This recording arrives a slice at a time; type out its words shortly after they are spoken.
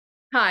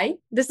Hi,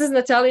 this is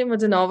Natalia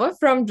Modenova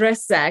from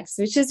DressX,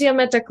 which is your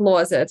meta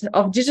closet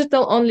of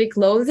digital-only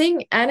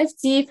clothing,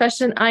 NFT,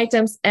 fashion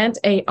items, and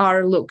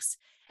AR looks.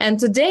 And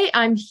today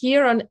I'm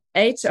here on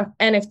Age of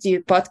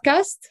NFT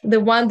podcast, the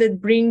one that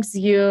brings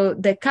you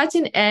the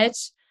cutting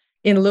edge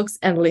in looks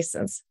and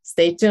listens.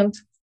 Stay tuned.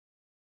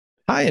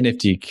 Hi,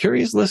 NFT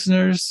curious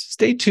listeners.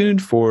 Stay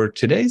tuned for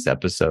today's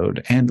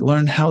episode and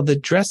learn how the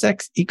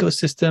DressX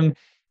ecosystem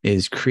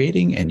is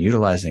creating and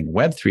utilizing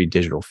Web3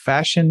 digital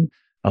fashion,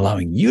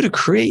 allowing you to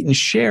create and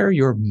share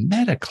your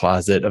meta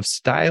closet of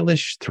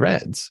stylish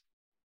threads.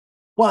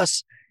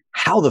 Plus,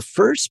 how the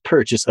first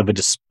purchase of a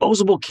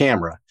disposable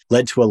camera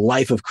led to a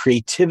life of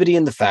creativity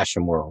in the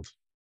fashion world.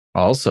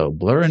 Also,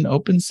 Blur and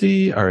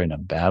OpenSea are in a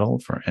battle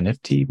for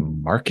NFT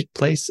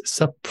marketplace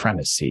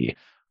supremacy.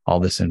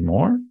 All this and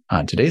more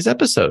on today's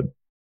episode.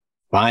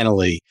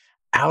 Finally,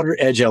 Outer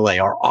Edge LA,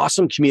 our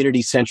awesome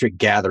community-centric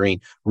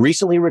gathering,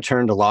 recently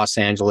returned to Los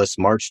Angeles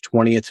March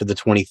 20th to the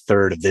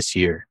 23rd of this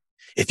year.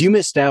 If you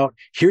missed out,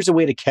 here's a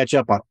way to catch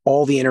up on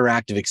all the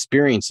interactive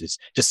experiences,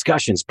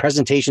 discussions,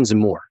 presentations, and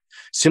more.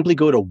 Simply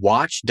go to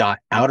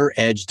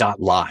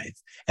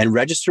watch.outeredge.live and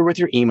register with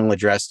your email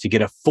address to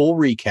get a full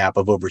recap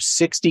of over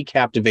 60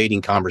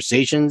 captivating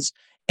conversations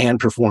and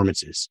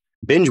performances.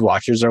 Binge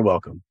watchers are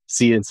welcome.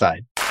 See you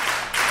inside.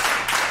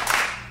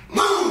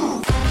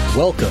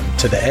 Welcome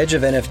to The Edge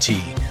of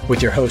NFT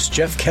with your hosts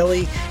Jeff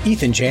Kelly,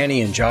 Ethan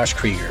Janney, and Josh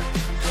Krieger,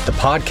 the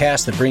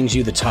podcast that brings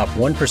you the top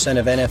 1%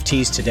 of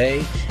NFTs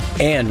today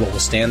and what will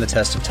stand the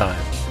test of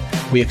time.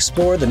 We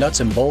explore the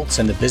nuts and bolts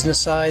and the business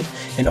side,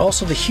 and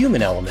also the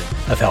human element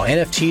of how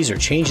NFTs are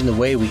changing the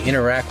way we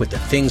interact with the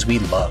things we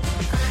love.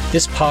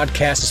 This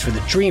podcast is for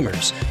the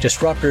dreamers,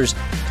 disruptors,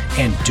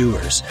 and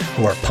doers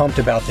who are pumped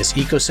about this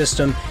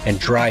ecosystem and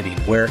driving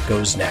where it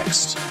goes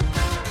next.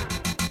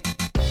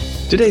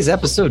 Today's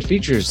episode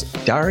features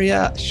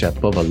Daria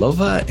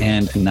Shapovalova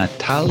and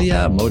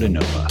Natalia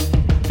Modenova,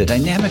 the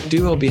dynamic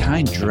duo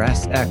behind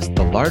DressX,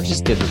 the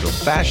largest digital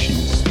fashion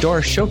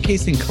store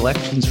showcasing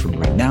collections from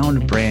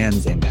renowned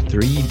brands and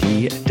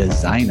 3D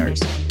designers.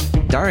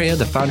 Daria,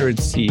 the founder and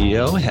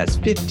CEO, has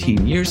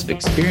 15 years of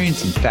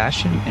experience in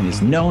fashion and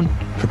is known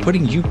for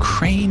putting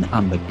Ukraine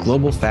on the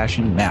global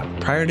fashion map.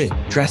 Prior to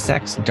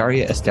DressX,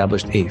 Daria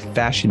established a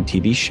fashion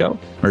TV show,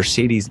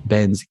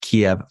 Mercedes-Benz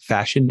Kiev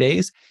Fashion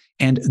Days,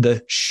 and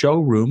the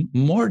showroom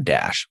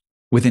Modenova.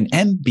 With an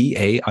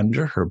MBA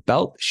under her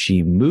belt,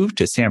 she moved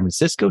to San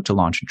Francisco to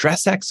launch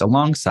DressX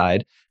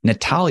alongside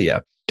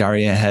Natalia.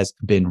 Daria has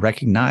been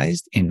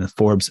recognized in the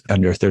Forbes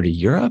Under 30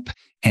 Europe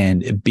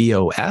and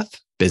BOF,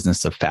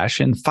 Business of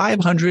Fashion,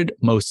 500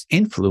 Most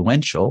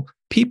Influential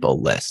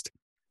People list.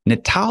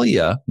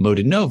 Natalia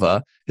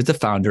Modenova is the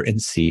founder and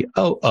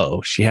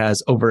COO. She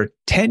has over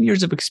 10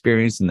 years of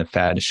experience in the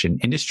fashion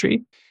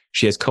industry.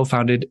 She has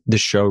co-founded the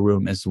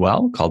showroom as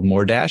well, called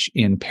Modenova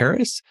in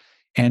Paris,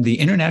 and the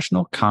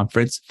International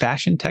Conference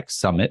Fashion Tech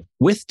Summit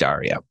with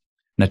Daria.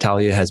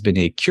 Natalia has been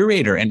a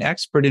curator and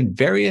expert in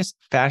various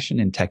fashion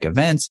and tech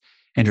events,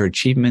 and her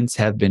achievements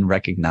have been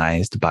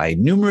recognized by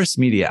numerous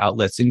media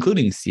outlets,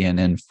 including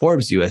CNN,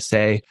 Forbes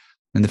USA,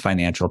 and the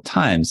Financial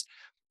Times,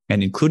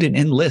 and included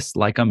in lists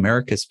like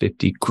America's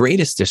 50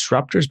 Greatest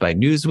Disruptors by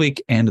Newsweek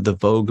and the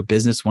Vogue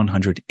Business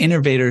 100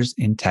 Innovators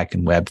in Tech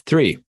and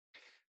Web3.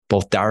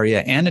 Both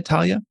Daria and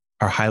Natalia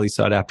are highly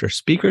sought after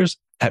speakers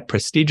at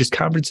prestigious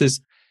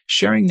conferences,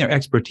 sharing their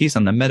expertise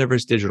on the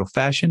metaverse digital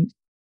fashion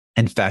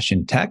and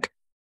fashion tech.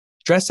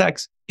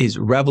 DressX is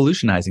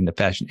revolutionizing the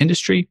fashion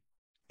industry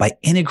by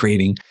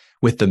integrating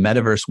with the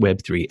metaverse,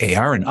 Web3,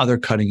 AR, and other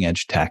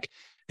cutting-edge tech.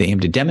 They aim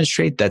to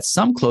demonstrate that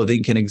some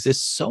clothing can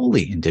exist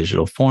solely in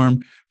digital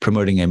form,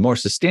 promoting a more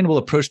sustainable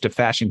approach to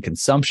fashion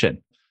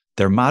consumption.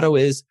 Their motto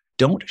is,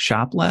 don't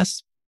shop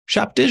less,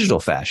 shop digital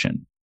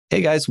fashion.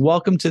 Hey guys,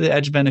 welcome to the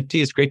Edge of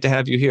NFT. It's great to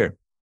have you here.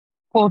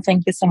 Cool.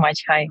 Thank you so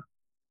much. Hi.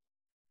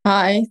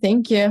 Hi,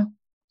 thank you.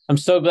 I'm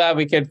so glad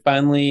we could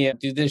finally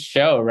do this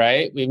show,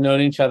 right? We've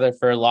known each other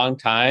for a long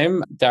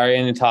time. Daria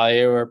and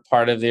Natalia were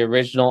part of the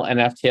original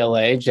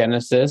NFTLA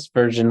Genesis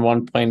version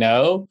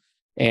 1.0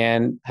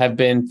 and have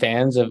been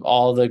fans of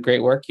all the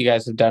great work you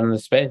guys have done in the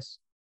space.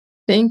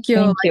 Thank you.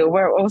 Thank you.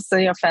 We're also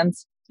your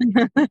fans.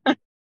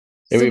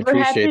 Super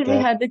happy we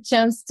had the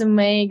chance to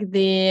make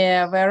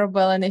the wearable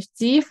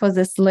NFT for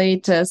this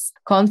latest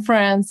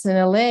conference in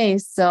LA.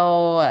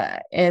 So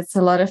it's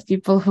a lot of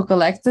people who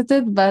collected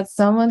it, but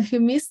someone who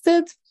missed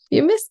it,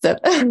 you missed it.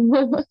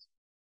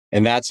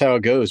 And that's how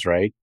it goes,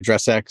 right?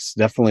 DressX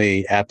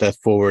definitely at the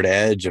forward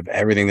edge of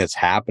everything that's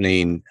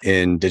happening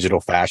in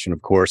digital fashion,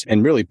 of course,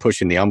 and really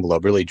pushing the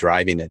envelope, really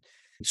driving it.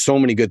 So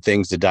many good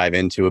things to dive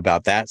into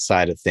about that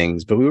side of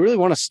things. But we really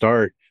want to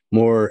start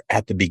more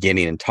at the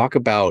beginning and talk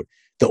about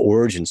the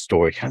origin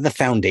story, kind of the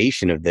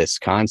foundation of this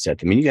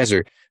concept. I mean, you guys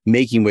are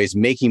making waves,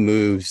 making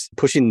moves,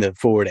 pushing the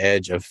forward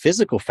edge of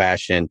physical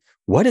fashion.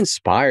 What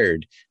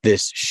inspired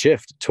this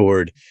shift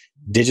toward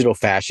digital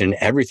fashion,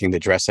 everything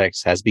that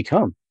DressX has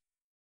become?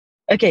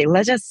 Okay,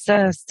 let us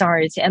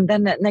start. And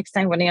then next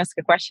time when I ask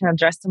a question,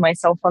 address to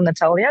myself or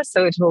Natalia,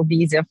 so it will be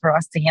easier for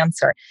us to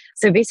answer.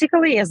 So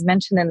basically, as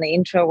mentioned in the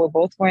intro, we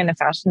both were in the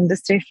fashion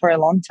industry for a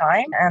long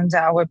time. And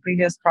our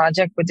previous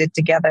project we did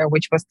together,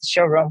 which was the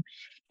showroom.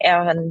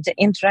 And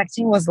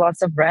interacting with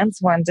lots of brands,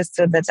 we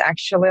understood that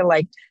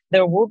actually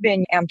there will be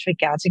an entry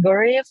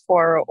category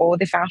for all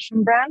the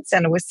fashion brands.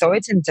 And we saw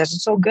it in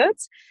digital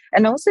goods.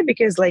 And also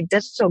because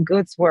digital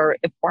goods were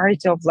a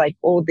part of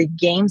all the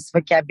games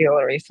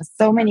vocabulary for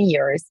so many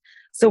years.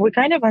 So we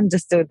kind of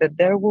understood that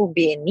there will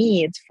be a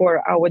need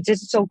for our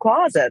digital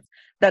closet.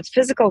 That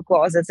physical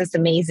closet is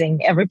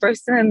amazing. Every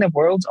person in the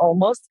world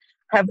almost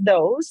have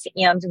those.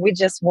 And we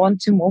just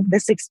want to move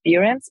this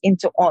experience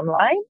into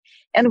online.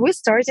 And we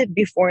started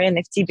before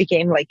NFT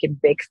became a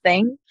big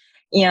thing.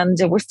 And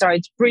we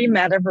started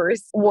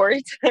pre-metaverse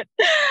world,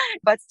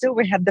 but still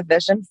we had the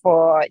vision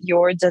for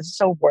your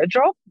digital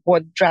wardrobe,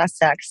 what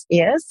DressX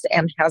is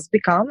and has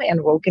become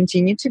and will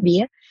continue to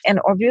be. And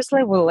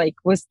obviously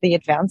with the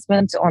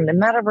advancement on the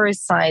metaverse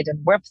side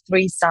and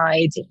Web3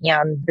 side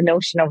and the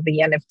notion of the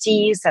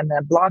NFTs and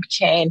the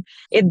blockchain,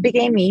 it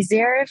became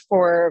easier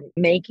for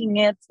making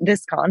it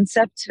this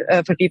concept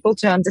for people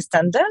to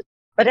understand it.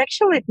 But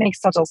actually it makes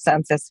total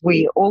sense as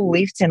we all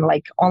lived in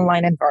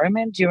online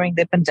environment during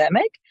the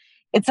pandemic.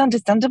 It's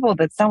understandable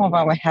that some of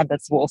our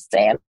habits will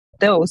stay. And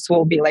those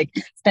will be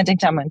spending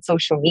time on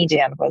social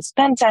media, and we'll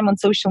spend time on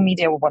social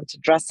media. We want to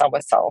dress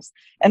ourselves.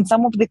 And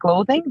some of the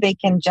clothing, they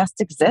can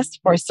just exist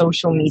for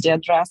social media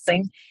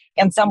dressing.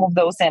 And some of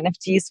those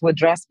NFTs would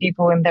dress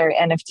people in their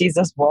NFTs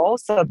as well.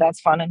 So that's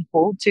fun and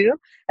cool too.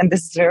 And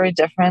this is very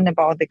different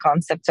about the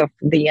concept of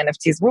the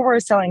NFTs we were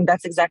selling.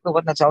 That's exactly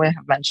what Natalia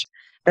have mentioned.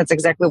 That's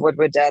exactly what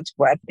we did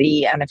with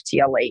the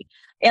NFT LA.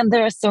 And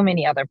there are so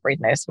many other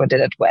partners we did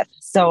it with.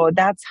 So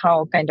that's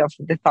how kind of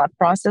the thought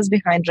process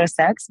behind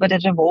DressX, but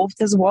it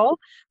evolved as well.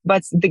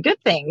 But the good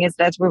thing is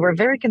that we were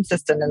very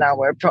consistent in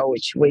our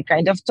approach. We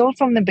kind of told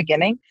from the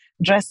beginning,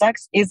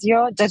 DressX is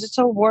your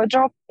digital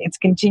wardrobe. It's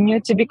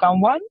continued to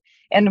become one,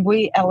 and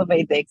we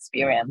elevate the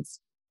experience.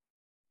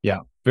 Yeah,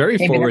 very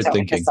forward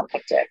thinking.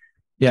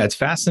 Yeah, it's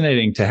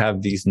fascinating to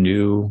have these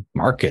new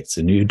markets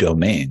and new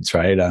domains,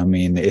 right? I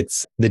mean,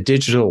 the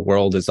digital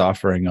world is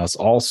offering us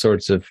all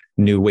sorts of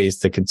new ways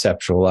to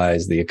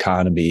conceptualize the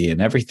economy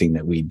and everything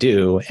that we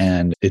do.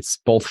 And it's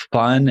both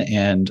fun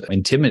and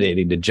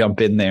intimidating to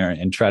jump in there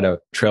and try to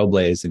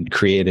trailblaze and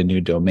create a new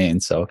domain.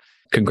 So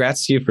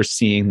congrats to you for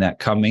seeing that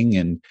coming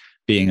and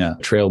being a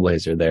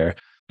trailblazer there.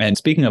 And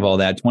speaking of all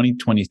that,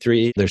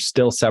 2023, there's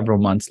still several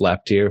months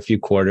left here, a few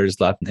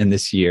quarters left in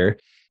this year.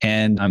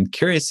 And I'm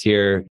curious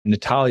here,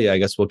 Natalia, I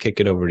guess we'll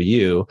kick it over to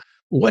you.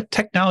 What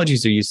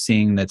technologies are you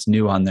seeing that's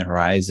new on the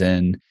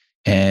horizon?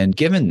 And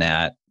given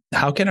that,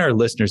 how can our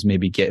listeners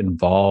maybe get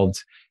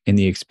involved in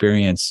the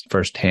experience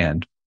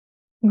firsthand?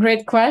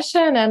 Great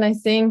question. And I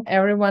think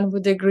everyone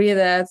would agree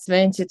that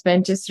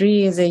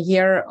 2023 is a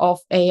year of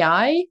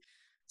AI.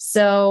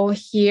 So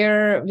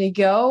here we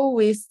go.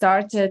 We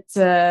started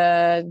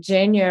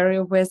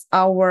January with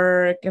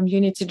our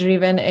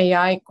community-driven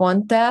AI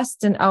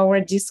contest. In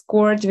our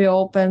Discord, we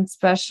opened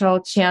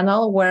special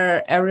channel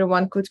where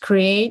everyone could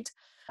create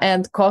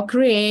and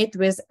co-create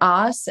with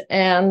us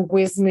and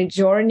with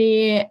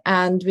Midjourney.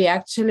 And we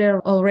actually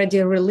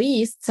already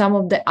released some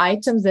of the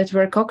items that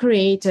were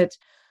co-created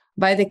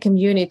by the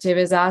community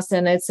with us.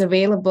 And it's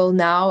available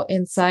now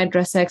inside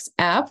DressX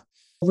app.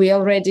 We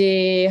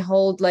already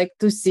hold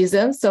 2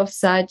 seasons of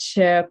such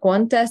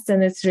contest,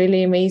 and it's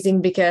really amazing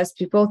because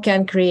people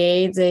can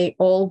create, they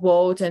all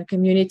vote, and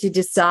community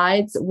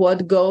decides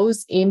what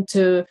goes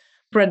into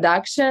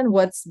production,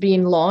 what's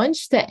being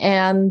launched.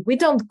 And we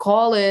don't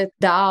call it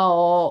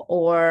DAO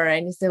or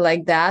anything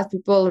like that.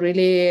 People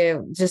really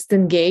just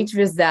engage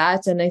with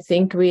that. And I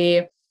think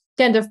we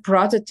kind of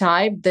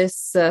prototype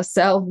this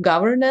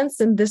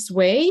self-governance in this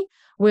way.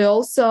 We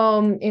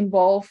also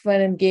involve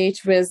and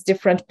engage with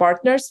different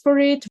partners for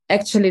it.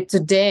 Actually,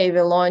 today we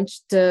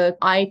launched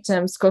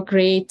items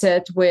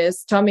co-created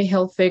with Tommy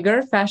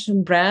Hilfiger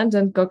fashion brand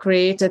and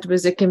co-created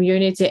with the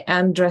community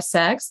and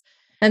DressX.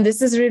 And this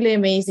is really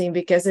amazing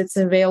because it's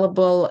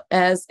available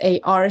as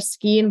AR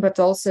skin, but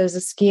also as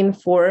a skin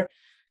for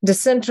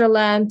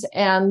Decentraland.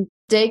 And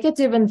take it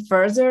even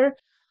further,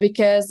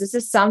 because this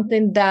is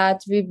something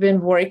that we've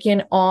been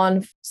working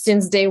on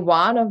since day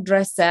one of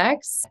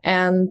DressX.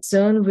 And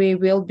soon we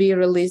will be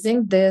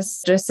releasing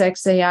this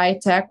DressX AI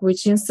tech,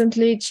 which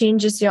instantly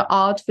changes your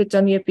outfit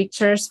on your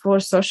pictures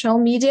for social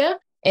media.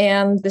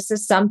 And this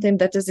is something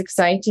that is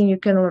exciting. You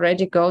can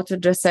already go to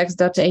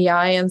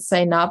DressX.ai and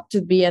sign up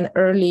to be an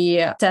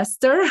early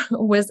tester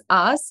with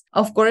us.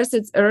 Of course,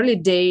 it's early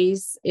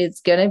days.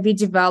 It's going to be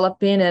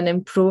developing and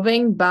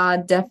improving,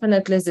 but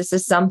definitely this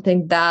is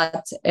something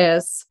that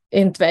is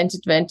in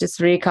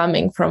 2023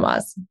 coming from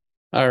us.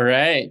 All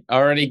right.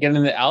 Already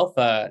getting the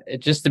alpha.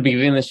 It's just the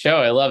beginning of the show.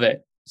 I love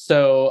it.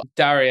 So,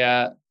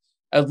 Daria,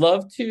 I'd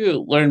love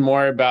to learn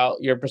more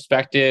about your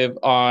perspective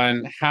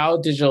on how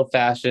digital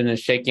fashion is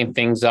shaking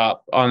things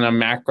up on a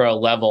macro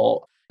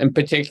level. In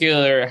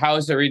particular, how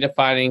is it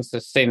redefining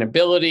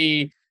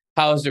sustainability?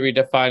 How is it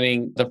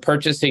redefining the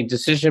purchasing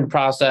decision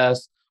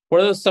process?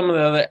 What are some of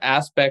the other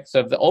aspects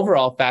of the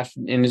overall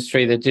fashion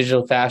industry that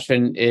digital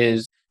fashion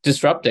is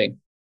disrupting?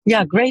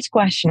 Yeah, great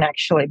question,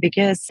 actually,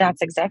 because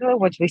that's exactly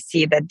what we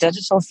see, that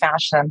digital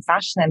fashion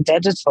and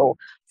digital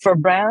for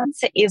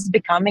brands is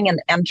becoming an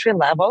entry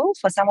level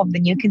for some of the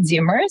new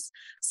consumers.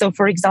 So,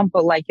 for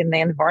example, like in the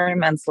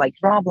environments like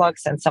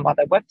Roblox and some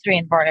other Web3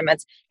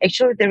 environments,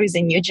 actually, there is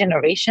a new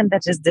generation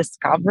that is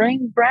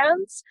discovering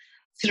brands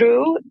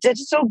through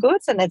digital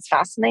goods. And it's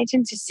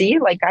fascinating to see.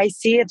 Like I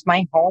see at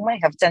my home, I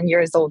have 10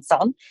 years old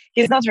son.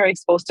 He's not very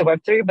exposed to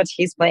Web3, but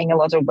he's playing a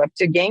lot of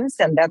Web2 games.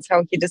 And that's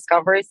how he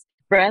discovers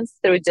brands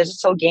through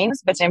digital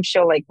games, but I'm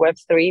sure like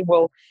Web3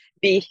 will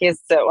be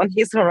on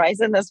his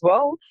horizon as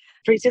well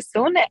pretty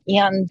soon.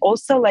 And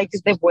also like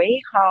the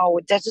way how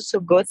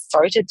digital goods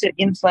started to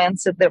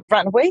influence the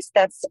runways,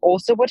 that's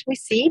also what we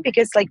see,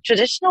 because like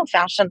traditional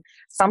fashion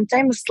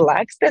sometimes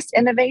lacks this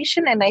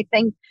innovation. And I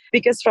think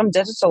because from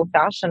digital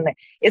fashion,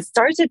 it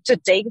started to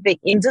take the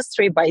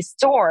industry by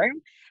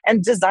storm.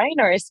 And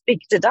designers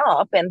picked it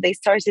up and they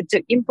started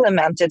to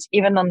implement it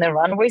even on the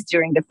runways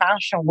during the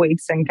fashion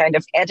weeks and kind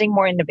of adding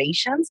more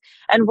innovations.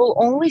 And we'll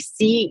only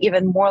see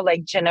even more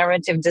like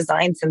generative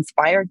designs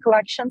inspired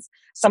collections,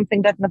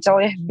 something that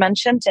Natalia had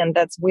mentioned, and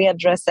that's we at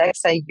DressX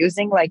are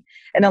using like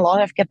in a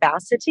lot of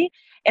capacity.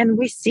 And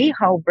we see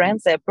how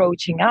brands are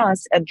approaching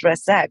us at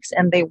DressX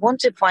and they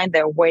want to find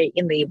their way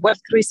in the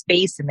Web3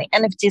 space, in the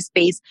NFT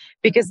space,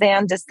 because they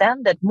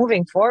understand that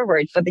moving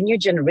forward for the new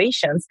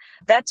generations,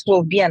 that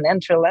will be an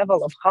entry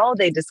level of how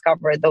they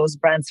discover those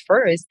brands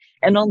first.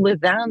 And only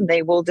then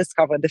they will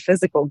discover the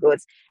physical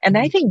goods. And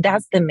I think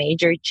that's the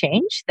major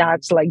change,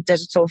 that's like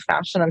digital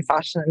fashion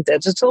and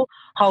digital,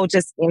 how it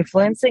is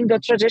influencing the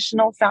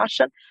traditional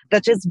fashion,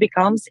 that just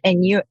becomes a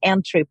new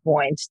entry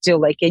point to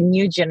like a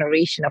new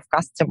generation of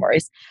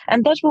customers.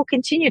 And that will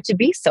continue to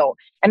be so.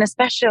 And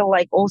especially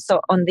like also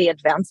on the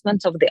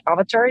advancement of the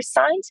avatar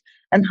side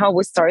and how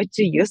we start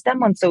to use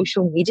them on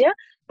social media.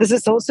 This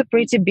is also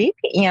pretty big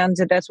and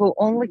that will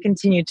only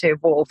continue to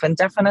evolve. And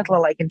definitely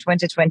like in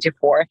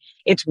 2024,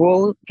 it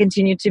will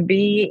continue to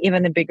be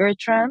even a bigger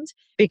trend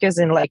because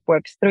in like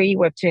Web3,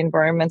 Web2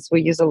 environments,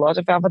 we use a lot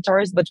of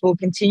avatars, but we'll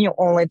continue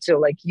only to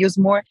like use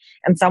more.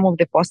 And some of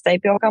the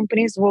post-IPO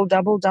companies will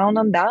double down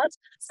on that.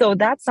 So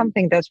that's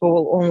something that we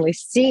will only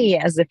see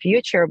as a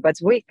future, but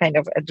we kind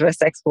of at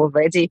DressX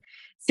already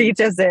see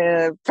it as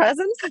a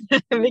present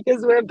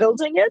because we're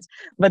building it.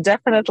 But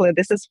definitely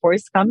this is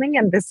forthcoming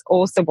and this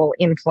also will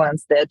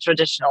influence the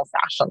traditional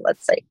fashion,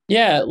 let's say.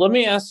 Yeah, let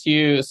me ask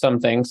you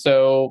something.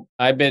 So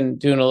I've been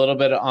doing a little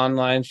bit of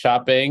online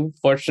shopping.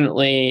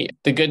 Fortunately,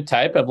 the good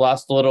type, I've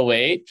lost a little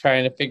weight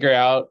trying to figure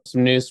out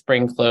some new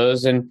spring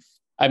clothes. And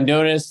I've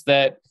noticed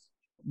that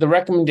the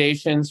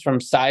recommendations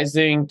from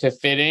sizing to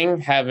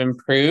fitting have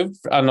improved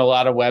on a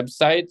lot of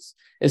websites.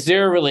 Is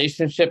there a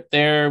relationship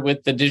there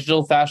with the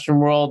digital fashion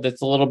world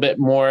that's a little bit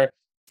more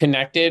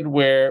connected,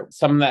 where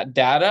some of that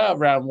data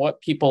around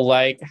what people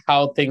like,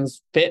 how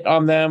things fit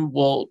on them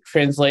will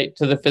translate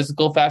to the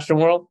physical fashion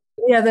world?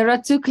 Yeah, there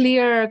are two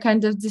clear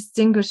kind of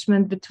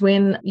distinguishment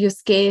between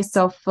use case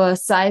of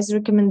size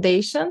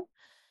recommendation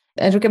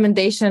and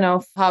recommendation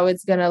of how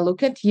it's going to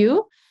look at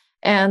you.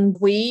 And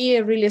we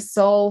really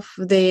solve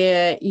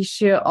the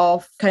issue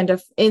of kind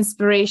of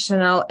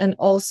inspirational and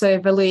also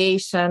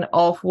evaluation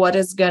of what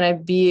is going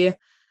to be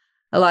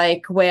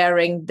like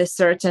wearing the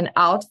certain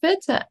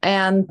outfit.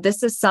 And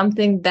this is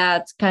something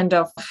that kind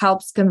of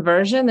helps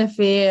conversion if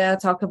we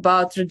talk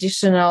about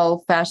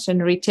traditional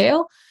fashion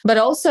retail, but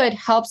also it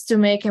helps to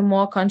make a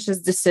more conscious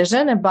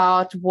decision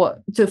about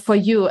for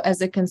you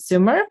as a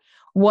consumer,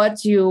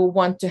 what you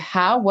want to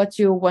have, what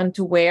you want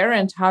to wear,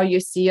 and how you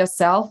see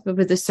yourself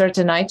with a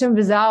certain item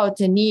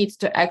without a need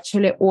to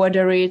actually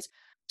order it,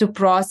 to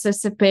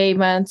process a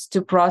payment,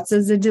 to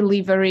process the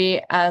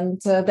delivery,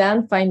 and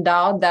then find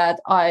out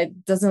that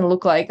it doesn't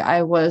look like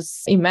I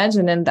was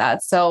imagining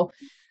that. So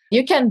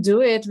you can do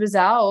it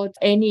without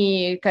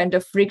any kind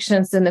of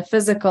frictions in the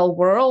physical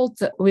world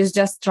with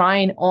just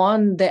trying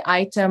on the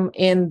item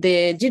in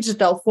the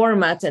digital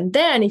format. And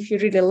then if you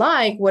really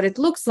like what it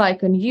looks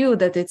like on you,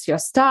 that it's your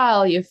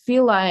style, you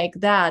feel like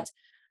that,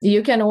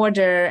 you can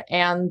order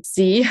and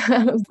see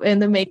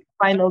and then make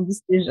a final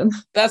decision.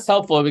 That's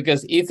helpful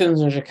because Ethan's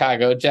in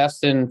Chicago,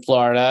 Jeff's in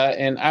Florida,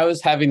 and I was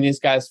having these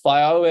guys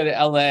fly all the way to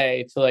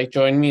LA to like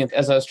join me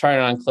as I was trying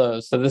on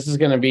clothes. So this is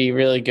going to be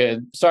really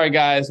good. Sorry,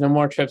 guys, no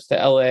more trips to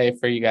LA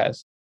for you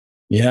guys.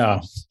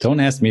 Yeah, don't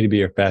ask me to be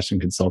your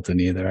fashion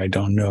consultant either. I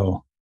don't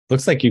know.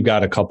 Looks like you've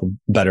got a couple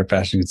better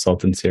fashion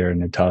consultants here,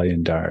 Natalia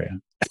and Daria.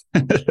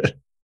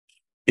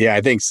 Yeah,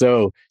 I think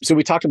so. So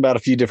we talked about a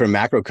few different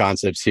macro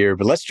concepts here,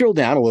 but let's drill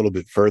down a little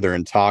bit further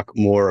and talk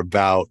more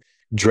about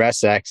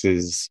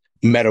DressX's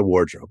meta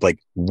wardrobe. Like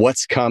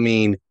what's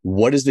coming?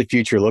 What does the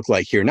future look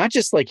like here? Not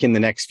just like in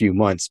the next few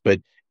months, but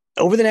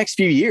over the next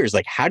few years.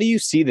 Like how do you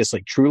see this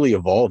like truly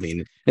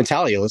evolving?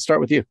 Natalia, let's start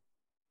with you.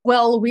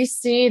 Well, we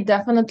see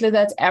definitely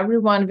that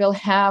everyone will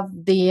have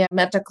the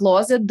meta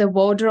closet, the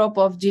wardrobe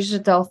of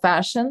digital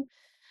fashion.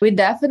 We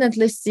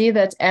definitely see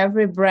that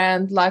every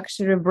brand,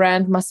 luxury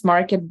brand, mass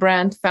market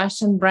brand,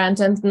 fashion brand,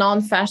 and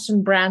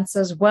non-fashion brands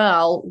as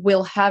well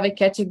will have a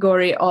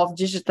category of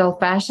digital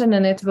fashion,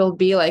 and it will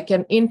be like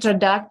an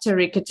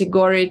introductory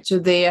category to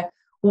the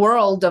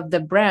world of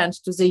the brand,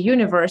 to the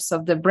universe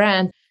of the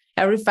brand.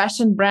 Every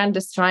fashion brand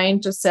is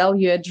trying to sell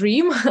you a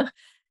dream.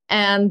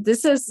 And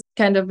this is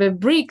kind of a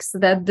bricks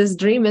that this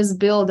dream is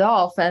built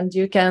off, and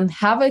you can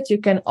have it, you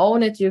can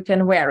own it, you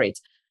can wear it.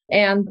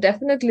 And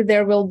definitely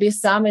there will be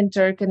some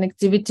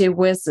interconnectivity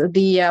with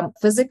the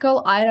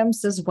physical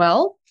items as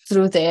well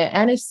through the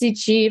NFC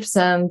chips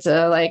and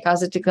like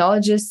other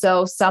technologies.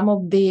 So some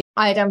of the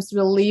items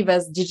will live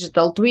as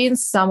digital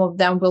twins. Some of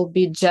them will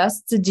be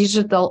just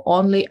digital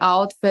only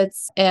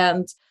outfits.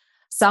 And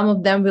some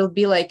of them will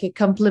be like a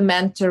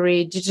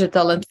complementary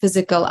digital and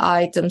physical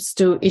items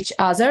to each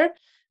other.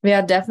 We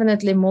are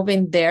definitely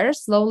moving there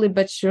slowly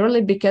but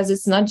surely, because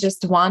it's not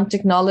just one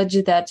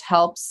technology that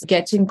helps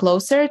getting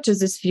closer to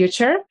this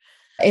future.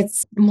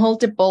 It's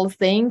multiple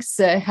things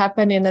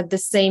happening at the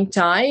same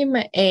time.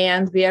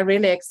 And we are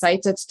really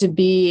excited to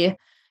be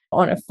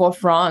on a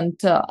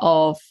forefront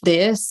of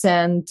this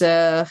and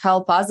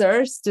help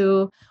others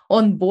to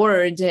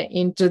onboard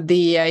into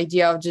the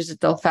idea of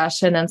digital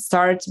fashion and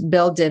start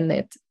building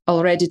it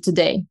already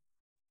today.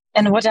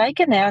 And what I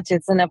can add,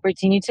 it's an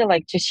opportunity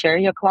like to share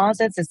your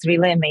closets. It's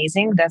really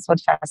amazing. That's what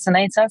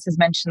fascinates us. As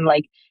mentioned,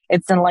 like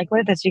it's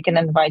unlikely that you can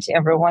invite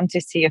everyone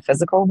to see a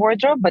physical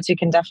wardrobe, but you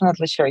can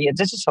definitely share your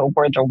digital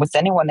wardrobe with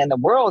anyone in the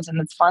world.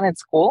 And it's fun,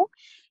 it's cool.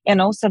 And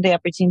also the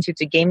opportunity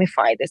to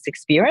gamify this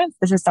experience.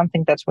 This is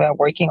something that we're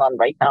working on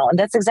right now. And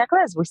that's exactly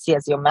as we see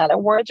as your meta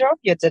wardrobe,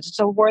 your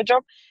digital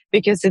wardrobe,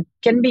 because it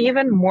can be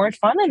even more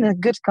fun and a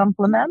good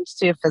complement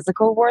to your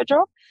physical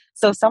wardrobe.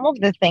 So some of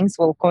the things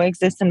will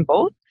coexist in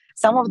both.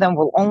 Some of them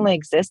will only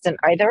exist in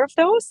either of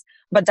those,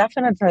 but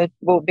definitely it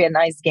will be a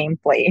nice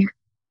gameplay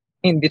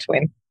in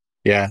between.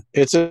 Yeah,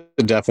 it's a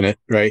definite,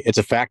 right? It's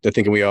a fact. I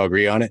think we all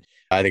agree on it.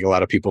 I think a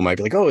lot of people might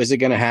be like, oh, is it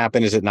going to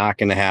happen? Is it not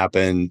going to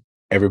happen?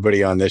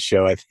 Everybody on this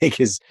show, I think,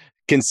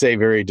 can say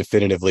very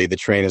definitively the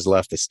train has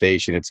left the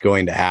station. It's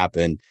going to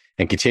happen,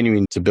 and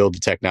continuing to build the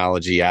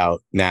technology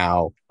out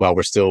now while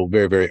we're still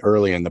very, very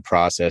early in the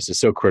process is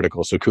so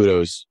critical. So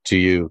kudos to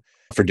you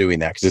for doing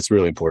that, because it's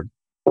really important.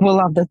 We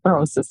love that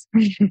process.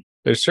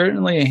 There's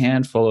certainly a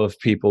handful of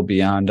people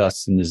beyond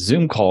us in the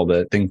Zoom call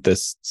that think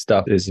this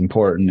stuff is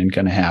important and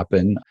going to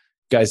happen.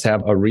 You guys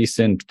have a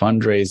recent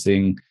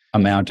fundraising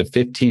amount of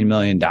 $15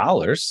 million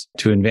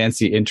to advance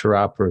the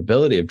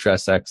interoperability of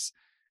DressX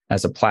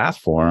as a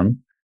platform.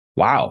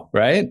 Wow,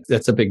 right?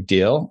 That's a big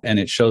deal. And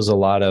it shows a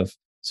lot of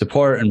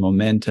support and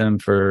momentum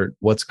for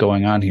what's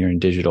going on here in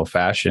digital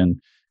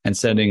fashion and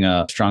setting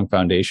a strong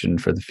foundation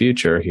for the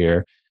future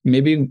here.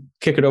 Maybe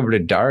kick it over to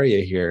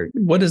Daria here.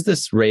 What does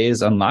this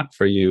raise unlock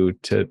for you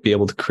to be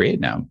able to create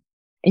now?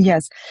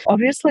 Yes,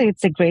 obviously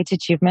it's a great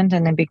achievement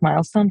and a big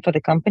milestone for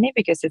the company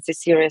because it's a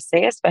Series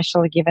A,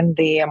 especially given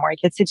the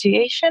market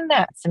situation.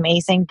 It's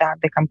amazing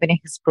that the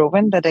company has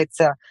proven that it's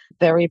a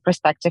very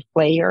prospective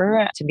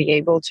player to be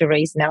able to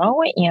raise now.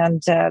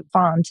 And the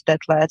fund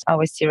that led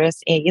our Series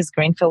A is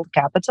Greenfield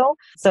Capital.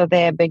 So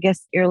the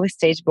biggest early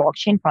stage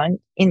blockchain fund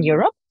in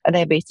Europe.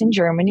 They're based in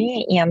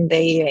Germany and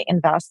they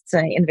invest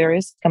in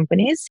various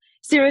companies.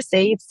 Series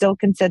A, it's still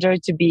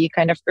considered to be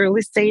kind of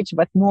early stage,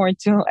 but more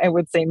to, I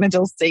would say,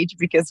 middle stage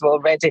because we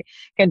already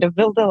kind of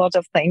built a lot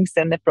of things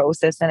in the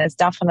process. And it's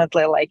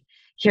definitely like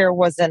here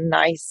was a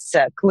nice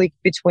click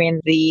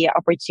between the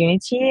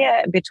opportunity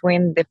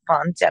between the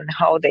fund and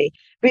how they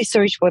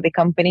research for the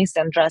companies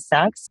and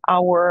DressX.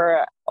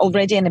 Our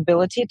already an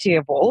ability to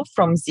evolve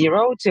from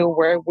zero to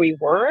where we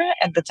were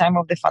at the time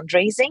of the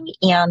fundraising.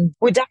 And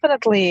we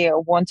definitely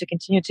want to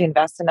continue to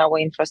invest in our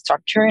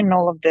infrastructure and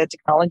all of the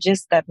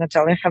technologies that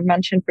Natalia have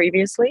mentioned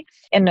previously.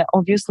 And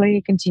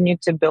obviously continue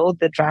to build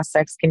the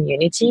DressX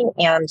community.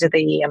 And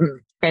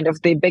the kind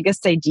of the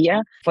biggest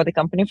idea for the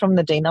company from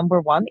the day number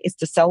one is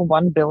to sell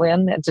 1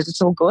 billion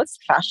digital goods,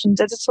 fashion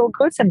digital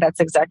goods. And that's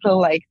exactly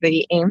like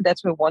the aim that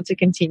we want to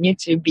continue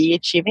to be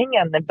achieving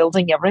and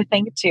building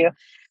everything to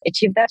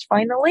achieve that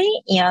finally,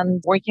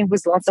 and working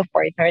with lots of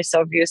partners,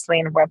 obviously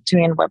in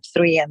Web2 and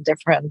Web3 and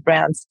different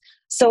brands.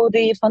 So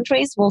the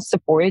fundraise will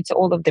support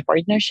all of the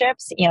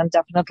partnerships and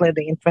definitely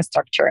the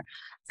infrastructure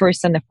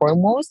first and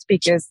foremost,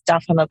 because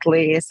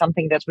definitely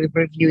something that we've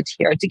reviewed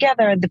here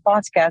together at the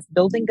podcast,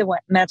 building the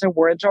meta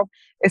wardrobe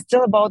is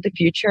still about the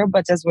future.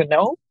 But as we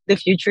know, the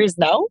future is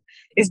now.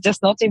 It's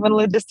just not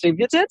evenly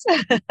distributed.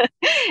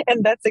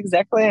 And that's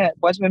exactly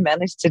what we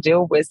managed to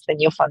do with the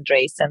new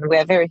fundraise. And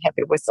we're very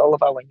happy with all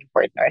of our new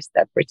partners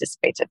that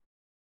participated.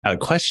 Now, the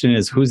question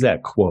is, who's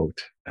that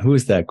quote? Who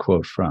is that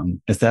quote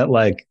from? Is that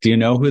like, do you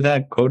know who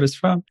that quote is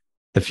from?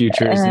 The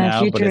future is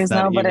now, but it's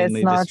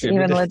not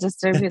evenly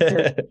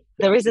distributed.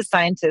 There is a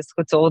scientist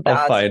who told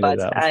that,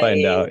 but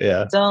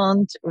I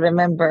don't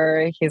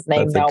remember his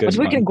name now. But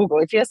we can Google.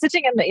 If you're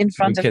sitting in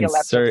front of your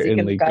laptop, you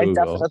can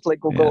definitely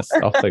Google. Yes,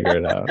 I'll figure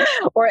it out.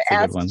 Or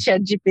ask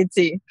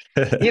ChatGPT,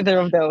 either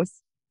of those.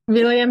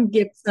 William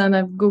Gibson,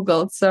 I've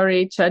Googled.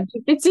 Sorry,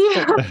 ChatGPT.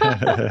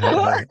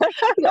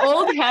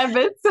 Old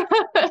habits.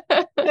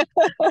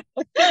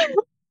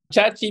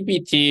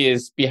 ChatGPT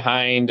is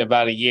behind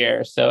about a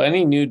year. So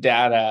any new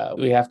data,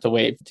 we have to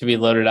wait to be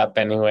loaded up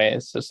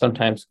anyways. So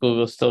sometimes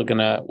Google's still going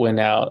to win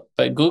out.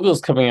 But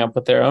Google's coming up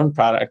with their own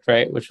product,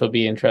 right? Which will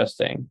be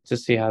interesting to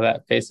see how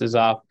that faces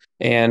off.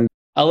 And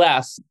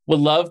alas,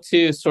 would love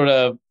to sort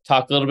of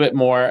talk a little bit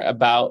more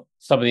about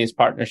some of these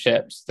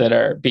partnerships that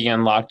are being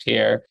unlocked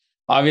here.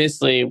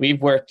 Obviously,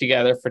 we've worked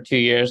together for 2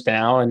 years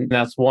now, and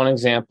that's one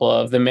example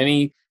of the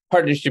many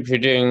partnerships you're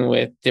doing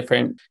with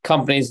different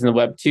companies in the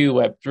Web 2,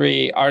 Web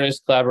 3,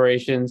 artist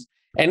collaborations.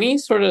 Any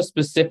sort of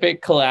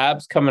specific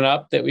collabs coming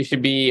up that we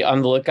should be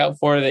on the lookout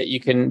for that you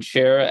can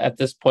share at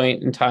this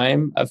point in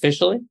time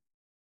officially?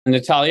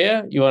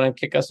 Natalia, you want to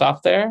kick us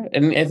off there?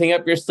 Anything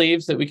up your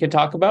sleeves that we could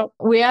talk about?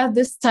 We are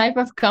this type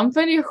of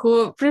company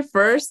who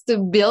prefers to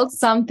build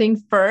something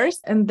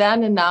first and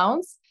then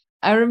announce.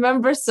 I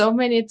remember so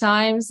many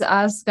times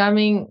us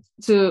coming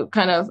to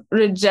kind of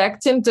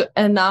rejecting to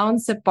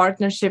announce a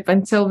partnership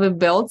until we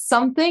build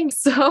something.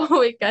 So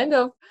we kind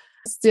of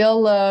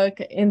still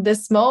in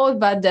this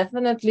mode, but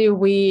definitely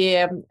we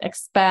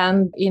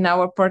expand in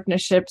our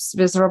partnerships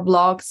with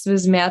Roblox,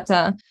 with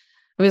Meta,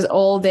 with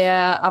all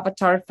their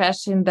avatar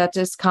fashion that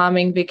is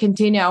coming. We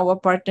continue our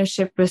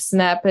partnership with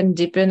Snap and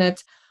deepen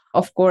it.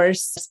 Of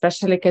course,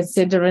 especially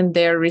considering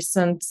their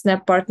recent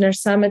Snap Partner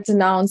Summit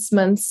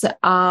announcements,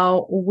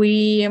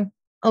 we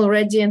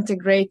already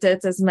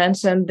integrated, as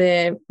mentioned,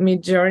 the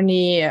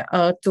Midjourney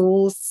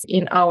tools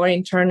in our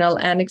internal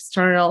and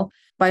external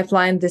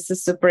pipeline. This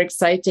is super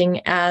exciting.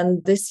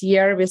 And this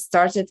year, we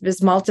started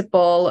with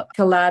multiple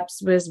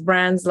collabs with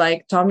brands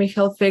like Tommy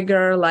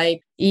Hilfiger,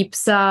 like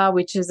Apes,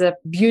 which is a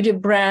beauty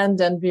brand,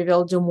 and we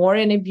will do more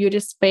in a beauty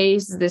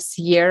space this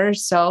year.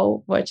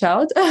 So watch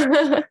out.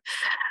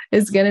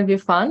 It's going to be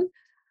fun.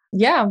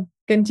 Yeah,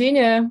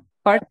 continue.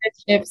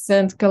 Partnerships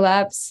and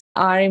collabs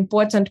are an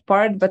important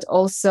part, but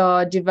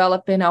also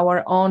developing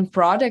our own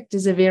product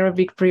is a very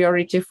big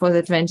priority for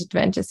the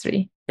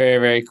 2023. Very,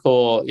 very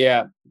cool.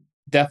 Yeah,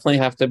 definitely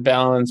have to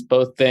balance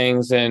both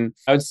things. And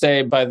I would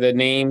say by the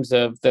names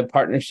of the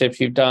partnerships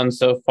you've done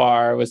so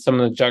far with some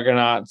of the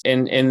juggernauts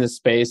in the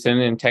space and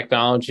in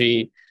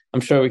technology,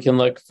 I'm sure we can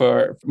look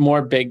for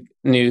more big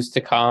news to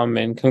come.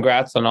 And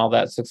congrats on all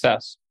that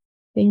success.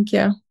 Thank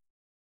you.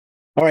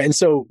 All right. And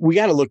so we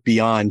got to look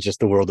beyond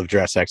just the world of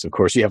DressX, of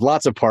course. You have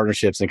lots of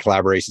partnerships and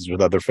collaborations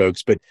with other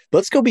folks, but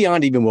let's go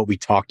beyond even what we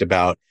talked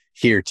about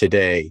here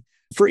today.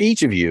 For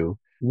each of you,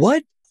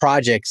 what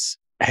projects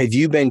have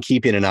you been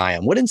keeping an eye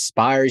on? What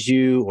inspires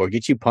you or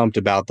gets you pumped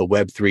about the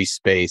Web3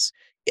 space?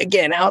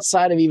 Again,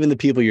 outside of even the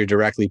people you're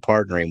directly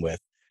partnering with.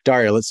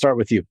 Daria, let's start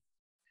with you.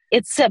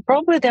 It's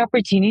probably the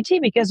opportunity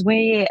because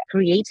we're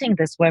creating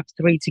this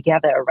Web3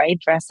 together, right?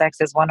 DressX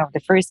is one of the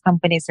first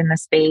companies in the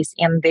space,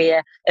 and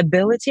the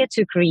ability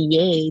to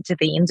create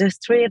the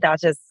industry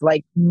that is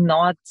like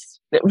not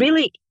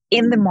really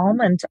in the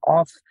moment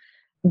of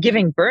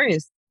giving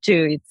birth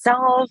to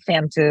itself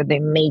and to the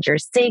major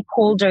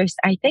stakeholders.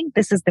 I think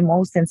this is the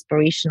most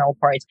inspirational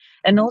part.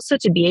 And also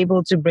to be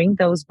able to bring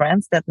those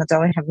brands that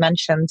Natalia have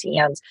mentioned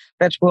and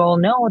that we all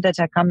know that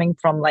are coming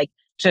from like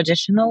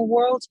traditional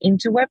world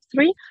into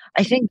Web3,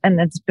 I think an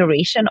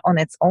inspiration on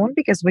its own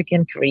because we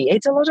can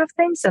create a lot of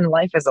things and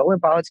life is all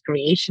about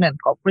creation and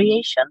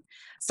co-creation.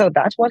 So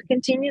that's what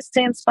continues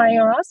to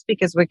inspire us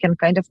because we can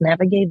kind of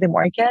navigate the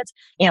market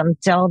and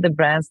tell the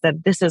brands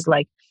that this is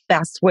like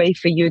best way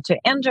for you to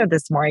enter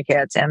this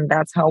market. And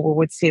that's how we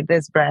would see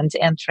this brand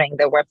entering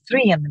the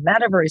Web3 and the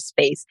metaverse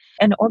space.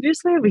 And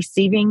obviously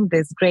receiving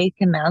these great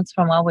comments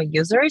from our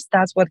users,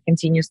 that's what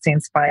continues to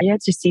inspire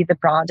to see the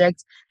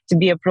product, to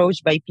be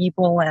approached by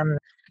people and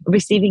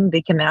receiving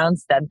the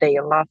comments that they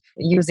love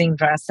using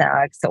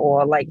DressX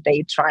or like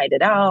they tried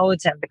it out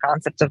and the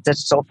concept of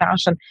digital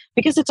fashion,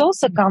 because it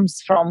also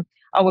comes from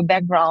our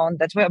background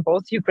that we're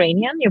both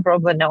Ukrainian. You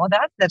probably know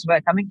that we're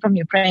coming from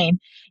Ukraine.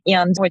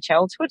 And our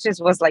childhood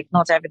was like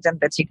not evident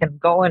that you can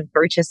go and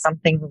purchase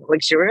something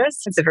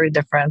luxurious. It's a very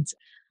different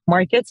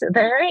market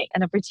there.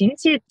 An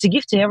opportunity to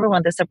give to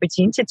everyone this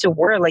opportunity to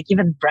wear like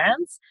even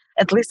brands,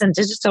 at least in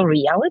digital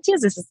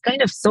realities. This is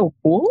kind of so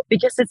cool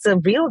because it's a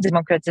real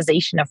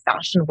democratization of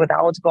fashion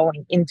without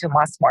going into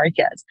mass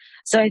markets.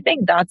 So I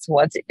think that's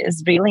what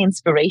is really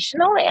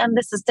inspirational. And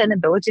the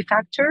sustainability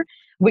factor,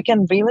 we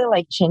can really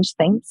like change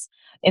things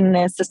in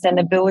the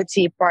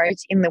sustainability part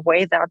in the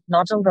way that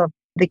not all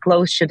the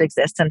clothes should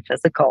exist in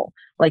physical.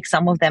 Like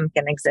some of them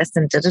can exist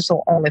in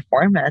digital only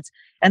formats.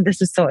 And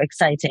this is so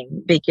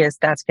exciting because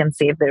that can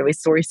save the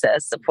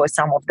resources for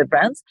some of the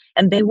brands.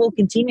 And they will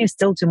continue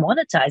still to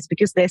monetize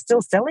because they're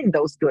still selling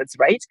those goods,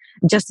 right?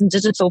 Just in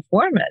digital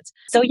formats.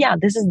 So yeah,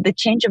 this is the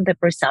change of the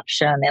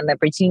perception and the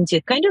opportunity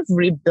to kind of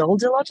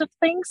rebuild a lot of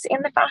things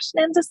in the fashion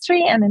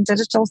industry and in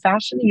digital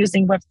fashion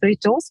using Web3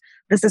 tools.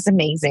 This is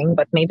amazing,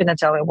 but maybe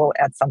Natalia will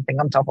add something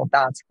on top of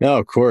that. No,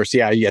 of course.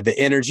 Yeah. The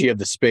energy of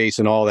the space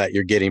and all that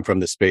you're getting from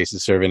the space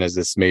is serving as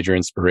this major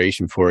inspiration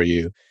inspiration for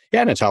you.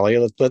 Yeah,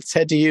 Natalia, let's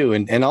head to you.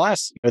 And I'll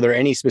ask, are there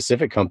any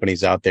specific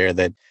companies out there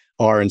that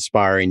are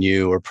inspiring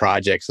you or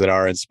projects that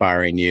are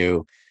inspiring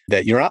you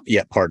that you're not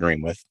yet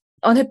partnering with?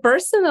 On a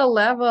personal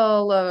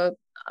level,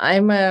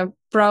 I'm a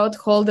proud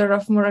holder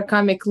of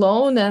Murakami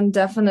clone, and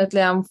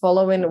definitely I'm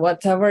following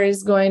whatever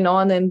is going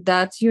on in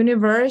that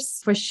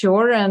universe for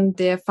sure. And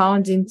the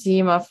founding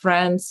team of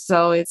friends.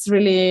 So it's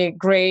really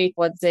great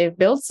what they've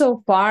built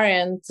so far.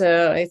 And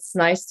it's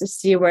nice to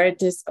see where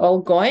it is all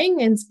going,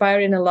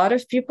 inspiring a lot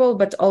of people,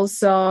 but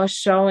also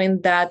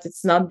showing that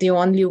it's not the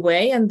only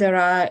way. And there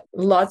are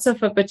lots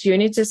of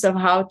opportunities of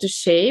how to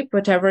shape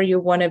whatever you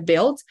want to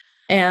build,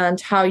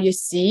 and how you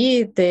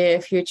see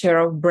the future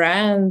of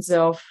brands,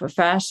 of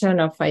fashion,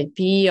 of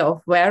IP,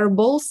 of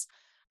wearables.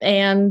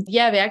 And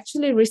yeah, we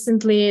actually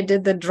recently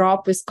did the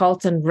drop with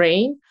Colton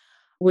Rain,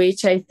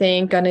 which I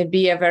think going to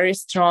be a very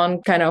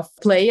strong kind of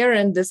player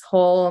in this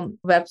whole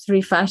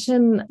Web3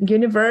 fashion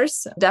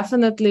universe.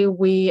 Definitely,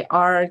 we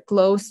are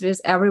close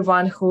with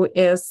everyone who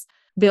is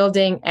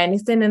building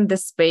anything in the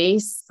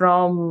space,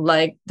 from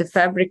like the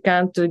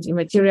Fabricant to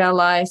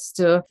Dematerialize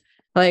to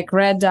like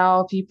Red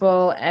DAO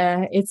people.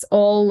 It's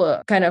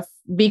all kind of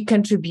big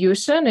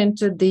contribution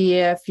into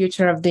the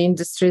future of the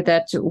industry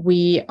that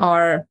we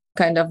are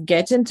kind of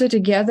getting to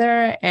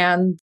together.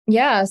 And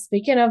yeah,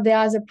 speaking of the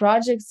other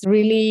projects,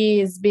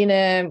 really it's been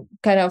a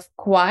kind of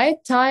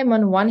quiet time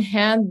on one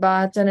hand,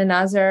 but on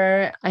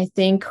another, I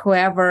think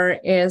whoever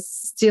is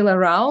still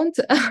around,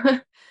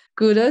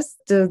 kudos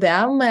to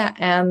them.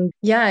 And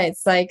yeah,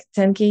 it's like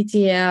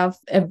 10KTF,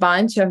 a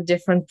bunch of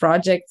different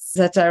projects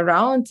that are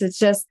around. It's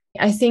just,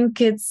 I think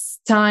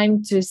it's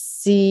time to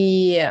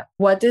see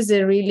what is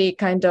a really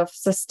kind of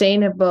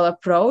sustainable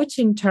approach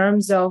in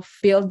terms of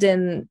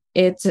building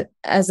it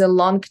as a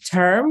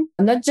long-term,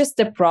 not just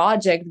a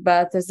project,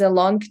 but as a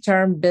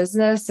long-term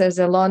business, as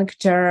a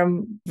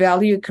long-term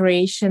value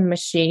creation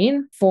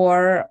machine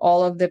for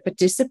all of the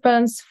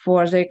participants,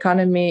 for the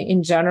economy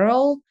in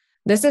general.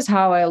 This is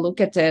how I look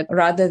at it,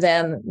 rather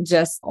than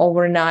just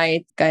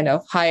overnight kind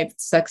of hyped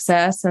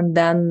success and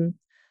then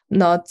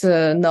not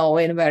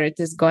knowing where it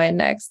is going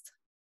next.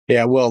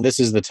 Yeah, well, this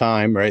is the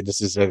time, right? This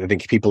is, I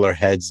think people are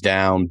heads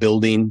down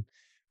building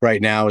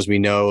right now, as we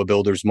know, a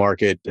builder's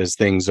market as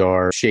things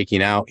are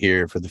shaking out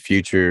here for the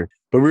future.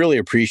 But really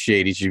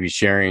appreciate each of you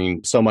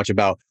sharing so much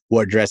about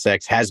what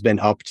DressX has been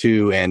up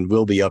to and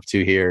will be up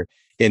to here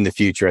in the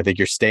future. I think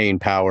your staying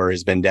power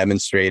has been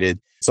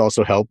demonstrated. It's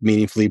also helped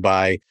meaningfully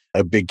by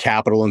a big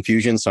capital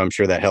infusion. So I'm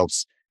sure that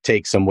helps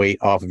take some weight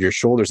off of your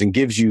shoulders and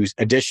gives you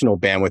additional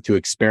bandwidth to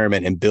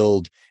experiment and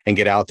build and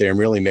get out there and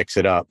really mix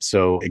it up.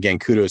 So again,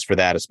 kudos for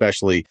that,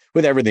 especially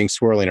with everything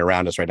swirling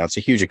around us right now. It's a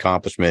huge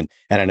accomplishment,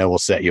 and I know we'll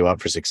set you up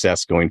for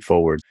success going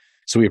forward.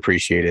 So we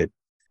appreciate it.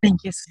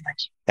 Thank you so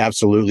much.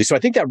 Absolutely. So I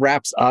think that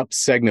wraps up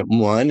segment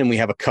one, and we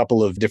have a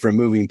couple of different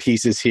moving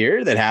pieces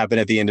here that happen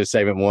at the end of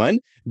segment one.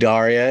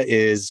 Daria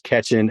is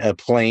catching a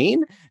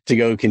plane to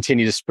go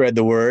continue to spread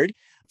the word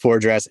for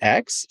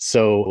DressX.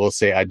 So we'll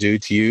say adieu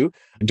to you,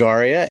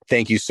 Daria.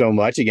 Thank you so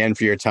much again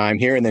for your time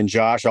here. And then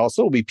Josh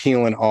also will be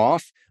peeling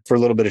off for a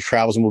little bit of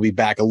travels, and we'll be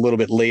back a little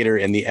bit later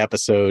in the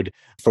episode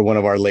for one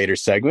of our later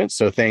segments.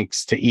 So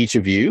thanks to each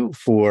of you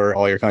for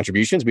all your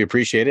contributions. We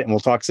appreciate it, and we'll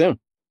talk soon.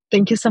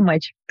 Thank you so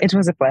much. It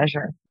was a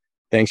pleasure.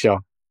 Thanks, y'all.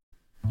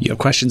 You have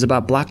questions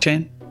about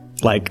blockchain?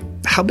 Like,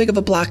 how big of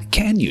a block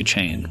can you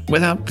chain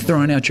without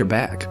throwing out your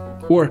back?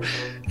 Or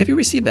if you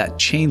received that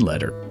chain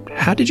letter,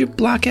 how did you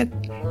block it?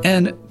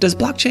 And does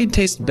blockchain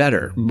taste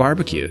better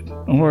barbecued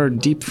or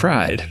deep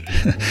fried?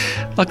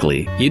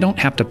 Luckily, you don't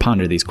have to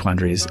ponder these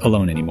quandaries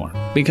alone anymore,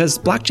 because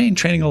Blockchain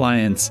Training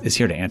Alliance is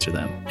here to answer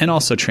them and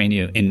also train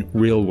you in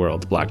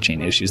real-world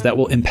blockchain issues that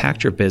will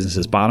impact your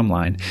business's bottom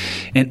line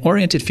and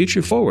orient it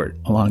future forward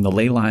along the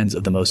ley lines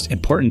of the most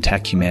important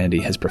tech humanity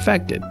has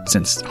perfected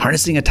since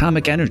harnessing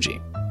atomic energy.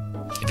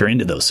 If you're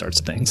into those sorts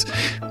of things,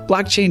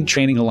 Blockchain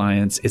Training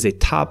Alliance is a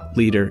top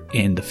leader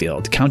in the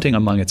field, counting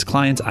among its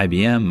clients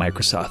IBM,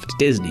 Microsoft,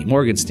 Disney,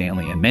 Morgan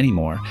Stanley, and many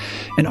more,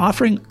 and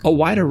offering a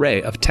wide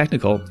array of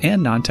technical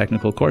and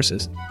non-technical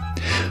courses.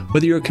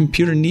 Whether you're a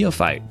computer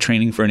neophyte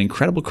training for an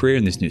incredible career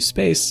in this new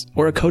space,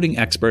 or a coding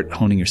expert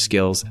honing your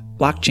skills,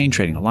 Blockchain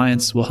Training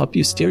Alliance will help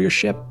you steer your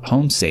ship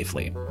home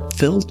safely,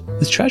 filled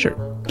with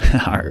treasure.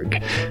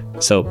 Arg.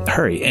 So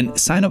hurry and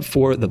sign up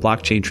for the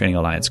Blockchain Training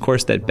Alliance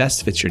course that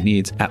best fits your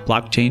needs at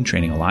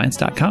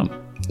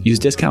blockchaintrainingalliance.com. Use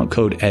discount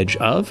code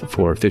EDGEOF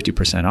for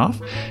 50% off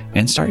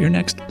and start your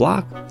next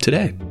block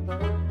today.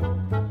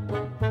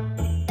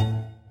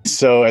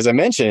 So as I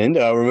mentioned,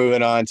 we're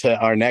moving on to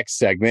our next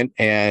segment.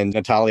 And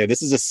Natalia,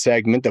 this is a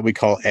segment that we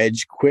call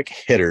Edge Quick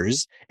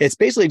Hitters. It's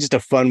basically just a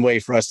fun way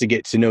for us to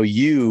get to know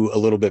you a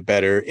little bit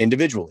better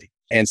individually.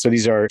 And so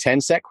these are 10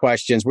 set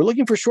questions. We're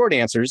looking for short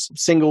answers,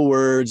 single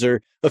words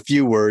or a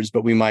few words,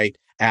 but we might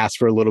ask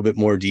for a little bit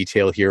more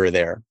detail here or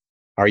there.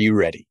 Are you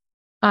ready?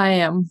 I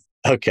am.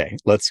 Okay,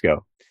 let's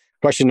go.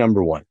 Question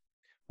number one.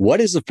 What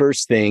is the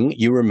first thing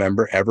you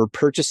remember ever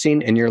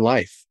purchasing in your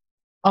life?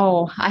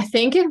 Oh, I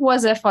think it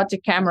was a photo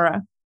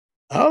camera.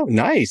 Oh,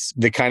 nice.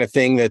 The kind of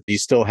thing that you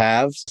still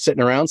have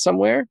sitting around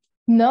somewhere?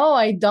 No,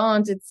 I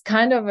don't. It's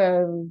kind of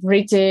a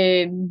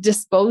pretty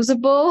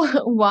disposable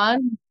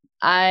one.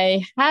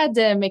 I had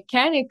a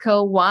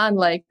mechanical one,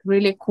 like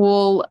really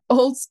cool,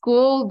 old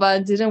school,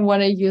 but didn't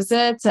want to use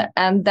it.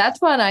 And that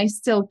one I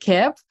still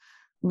kept.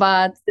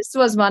 But this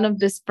was one of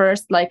this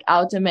first like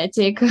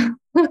automatic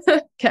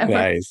camera.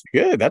 Nice.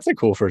 Good. That's a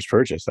cool first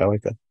purchase. I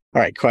like that.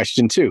 All right.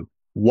 Question 2.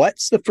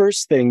 What's the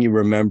first thing you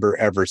remember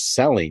ever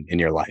selling in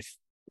your life?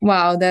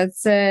 Wow,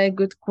 that's a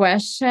good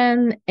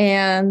question.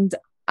 And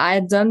I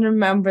don't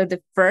remember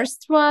the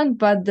first one,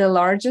 but the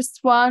largest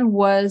one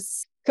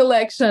was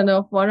collection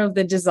of one of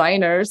the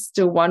designers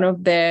to one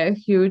of the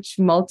huge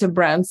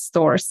multi-brand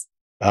stores.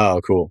 Oh,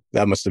 cool.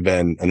 That must have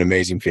been an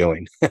amazing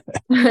feeling.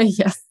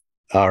 Yes.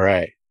 All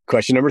right.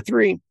 Question number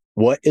 3.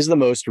 What is the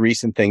most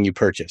recent thing you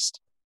purchased?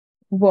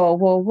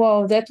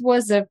 Whoa. That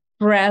was a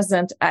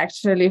present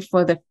actually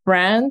for the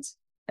friend.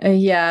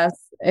 Yes,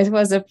 it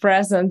was a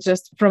present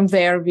just from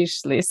their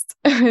wish list.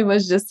 It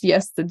was just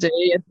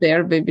yesterday at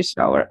their baby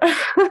shower.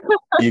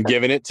 You've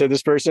given it to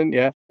this person?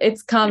 Yeah.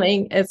 It's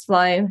coming. It's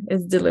flying.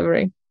 It's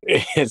delivering.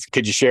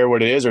 Could you share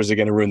what it is, or is it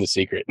going to ruin the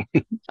secret?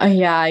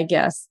 Yeah, I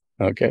guess.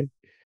 Okay.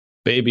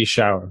 Baby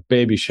shower.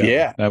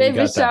 Yeah.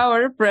 Baby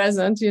shower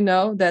present,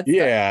 that's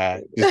Yeah,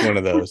 just one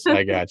of those.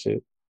 I got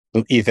you.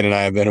 Ethan and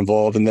I have been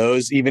involved in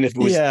those, even if it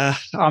was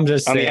I'm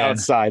just on saying, the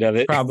outside of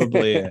it.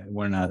 Probably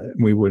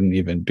we wouldn't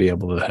even be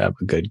able to have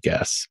a good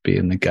guess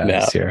being the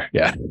guys here.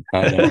 Yeah.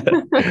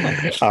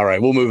 All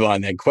right, we'll move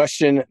on then.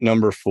 Question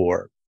number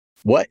 4.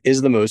 What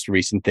is the most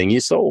recent thing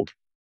you sold?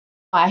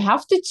 I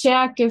have to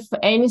check if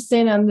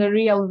anything on the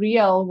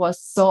Real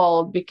was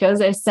sold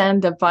because I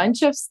sent a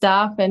bunch of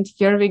stuff and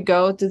here we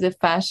go to the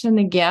fashion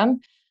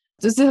again.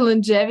 To the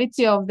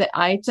longevity of the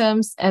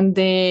items and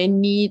the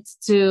need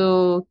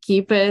to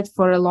keep it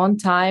for a long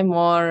time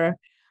or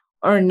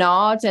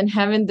not, and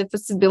having the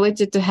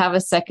possibility to have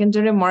a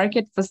secondary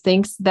market for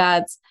things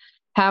that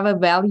have a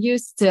value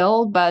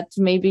still, but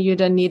maybe you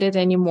don't need it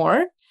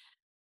anymore.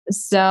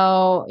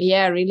 So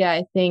yeah, really,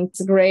 I think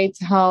it's great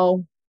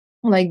how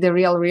like the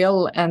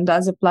Real and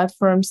other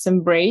platforms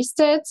embraced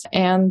it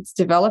and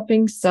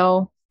developing.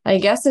 So I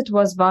guess it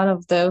was one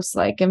of those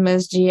like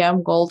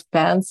MSGM gold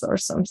pants or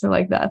something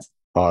like that.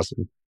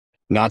 Awesome.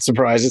 Not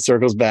surprised it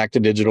circles back to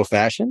digital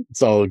fashion.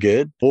 It's all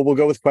good. Well, we'll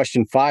go with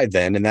question 5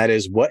 then. And that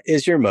is, what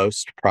is your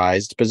most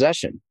prized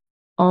possession?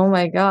 Oh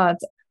my God.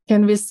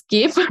 Can we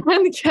skip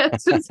and get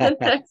to the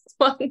next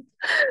one?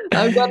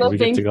 I'm going to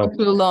think for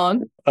too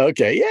long.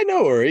 Okay. Yeah,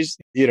 no worries.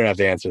 You don't have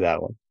to answer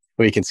that one.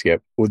 We can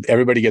skip.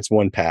 Everybody gets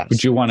one pass.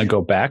 Would you want to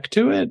go back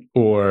to it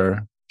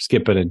or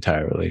skip it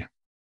entirely?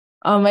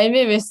 Oh,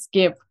 maybe we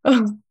skip.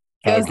 Because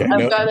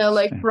I'm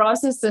gonna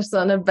process this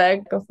on the back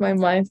of my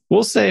mind.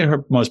 We'll say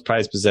her most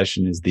prized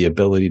possession is the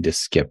ability to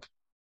skip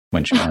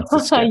when she wants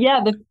to skip.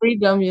 Yeah, the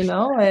freedom,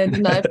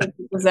 and not the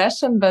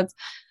possession, but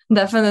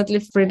definitely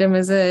freedom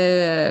is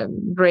the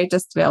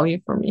greatest value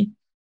for me.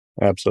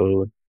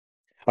 Absolutely.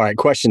 All right,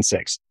 question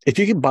 6. If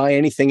you could buy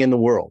anything in the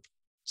world,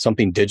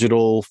 something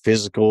digital,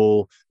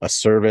 physical, a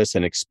service,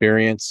 an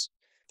experience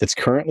that's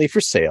currently for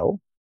sale,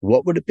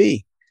 what would it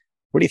be?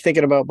 What are you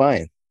thinking about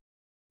buying?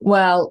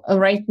 Well,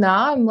 right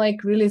now I'm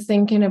really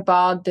thinking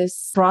about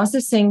this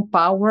processing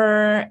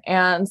power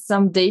and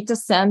some data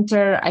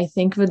center. I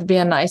think would be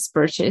a nice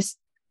purchase.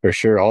 For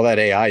sure. All that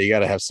AI, you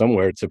got to have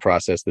somewhere to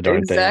process the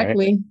darn thing.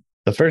 Exactly. Right?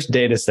 The first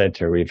data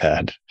center we've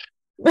had.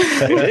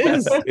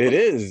 It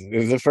is.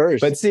 It's the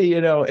first. But see,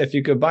 if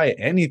you could buy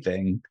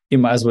anything, you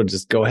might as well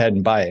just go ahead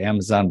and buy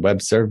Amazon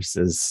Web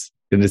Services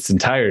in its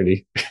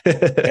entirety.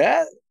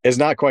 Yeah. It's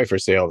not quite for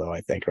sale, though,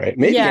 I think, right?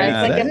 Maybe.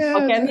 Yeah,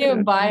 can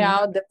you buy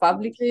out the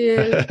publicly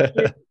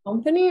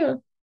company?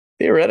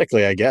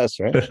 Theoretically, I guess,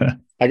 right?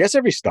 I guess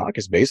every stock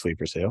is basically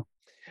for sale.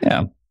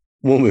 Yeah.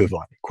 We'll move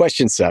on.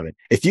 Question 7.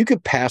 If you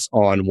could pass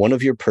on one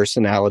of your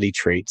personality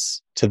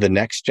traits to the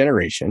next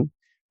generation,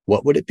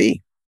 what would it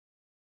be?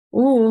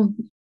 Ooh,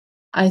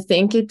 I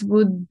think it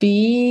would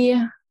be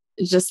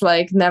just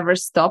never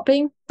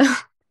stopping.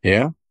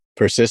 Yeah.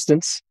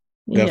 Persistence.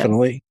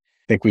 Definitely. Yes.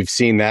 I think we've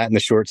seen that in the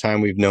short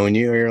time we've known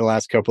you here the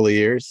last couple of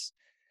years.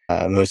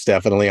 Most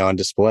definitely on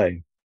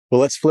display.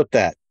 Well, let's flip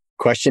that.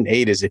 Question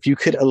 8 is, if you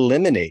could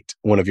eliminate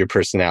one of your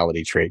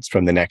personality traits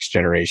from the next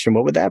generation,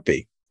 what would that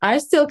be? I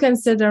still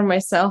consider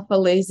myself a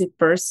lazy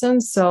person,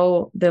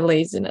 so the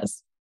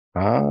laziness.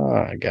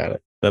 I got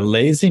it. The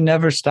lazy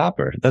never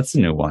stopper. That's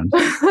a new one.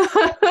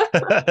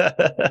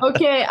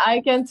 Okay,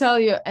 I can tell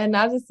you.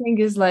 Another thing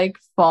is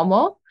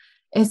FOMO.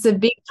 It's a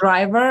big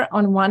driver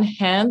on one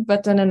hand,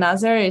 but on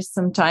another is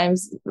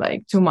sometimes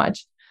too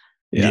much.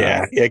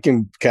 Yeah, it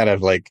can kind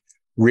of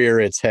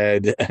rear its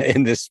head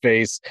in this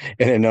space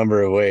in a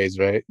number of ways,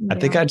 right? I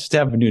think I just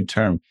have a new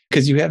term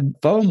because you have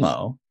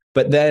FOMO,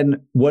 but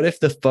then what if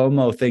the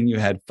FOMO thing you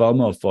had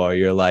FOMO for,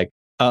 you're like,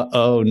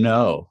 oh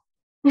no.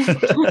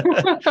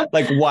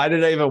 Why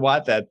did I even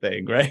want that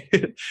thing, right?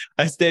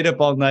 I stayed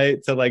up all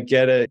night to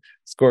get a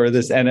score of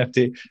this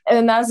NFT.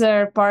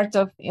 Another part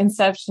of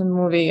Inception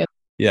movie.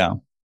 Yeah.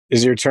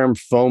 Is your term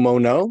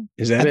FOMO no?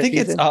 Is that I it? think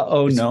it's Ethan?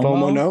 uh-oh It's no FOMO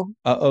mo. no?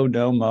 Uh-oh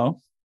no mo.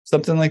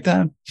 Something like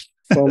that.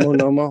 FOMO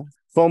no mo?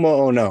 FOMO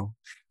oh no.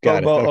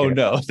 Got it. FOMO oh Okay.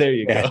 no. There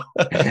you Yeah.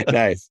 go.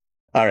 Nice.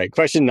 All right.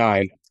 Question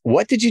 9.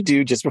 What did you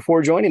do just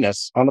before joining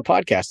us on the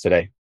podcast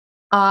today?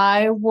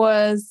 I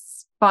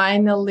was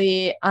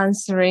finally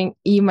answering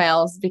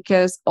emails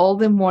because all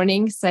the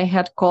mornings I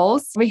had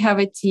calls. We have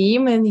a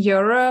team in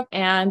Europe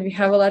and we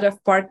have a lot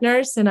of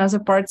partners in other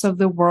parts of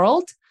the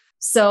world.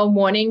 So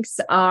mornings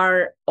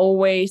are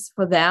always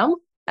for them.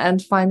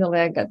 And finally,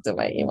 I got to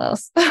my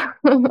emails.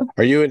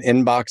 Are you an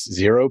inbox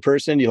zero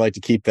person? Do you like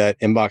to keep that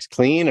inbox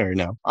clean or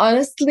no?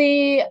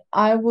 Honestly,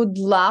 I would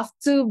love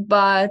to,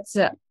 but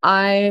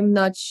I'm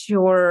not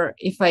sure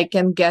if I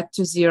can get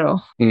to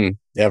zero.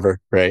 Ever,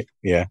 right?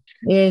 Yeah.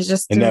 It's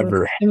just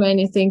Never. too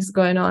many things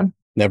going on.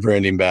 Never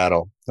ending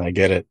battle. I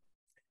get it.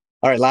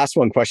 All right. Last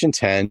one. Question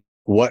 10.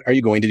 What are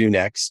you going to do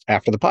next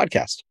after the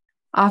podcast?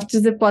 After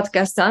the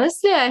podcast,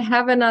 honestly, I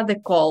have another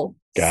call.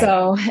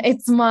 So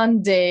it's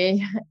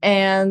Monday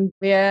and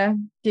we're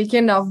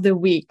kicking off the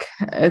week.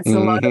 It's a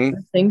lot of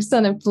things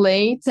on a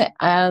plate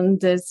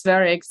and it's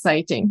very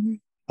exciting.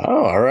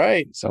 Oh, all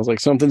right. Sounds like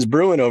something's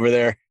brewing over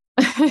there.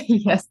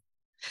 Yes.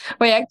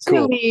 We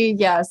actually,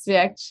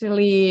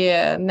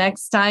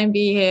 next time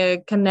we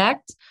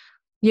connect,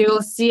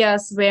 you'll see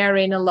us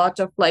wearing a lot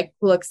of like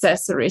cool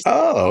accessories.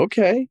 Oh,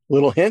 okay.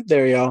 Little hint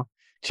there, y'all.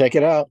 Check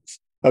it out.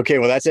 Okay.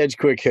 Well, that's Edge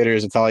Quick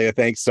Hitters. Natalia,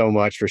 thanks so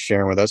much for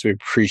sharing with us. We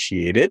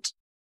appreciate it.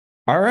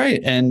 All right.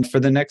 And for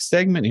the next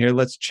segment here,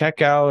 let's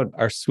check out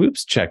our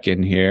swoops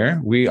check-in here.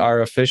 We are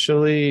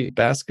officially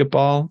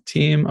basketball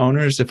team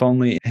owners, if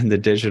only in the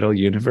digital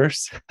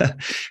universe.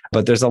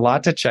 But there's a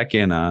lot to check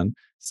in on.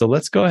 So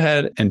let's go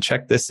ahead and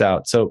check this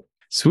out. So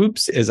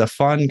swoops is a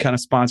fun kind of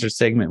sponsored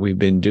segment we've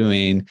been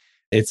doing.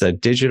 It's a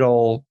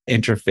digital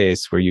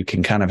interface where you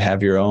can kind of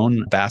have your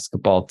own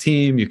basketball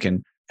team. You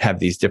can have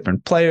these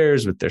different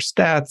players with their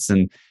stats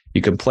and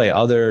you can play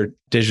other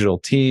digital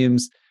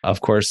teams.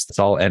 Of course, it's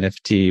all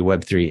NFT,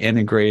 Web3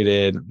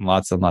 integrated,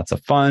 lots and lots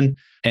of fun.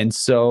 And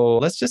so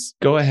let's just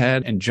go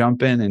ahead and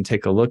jump in and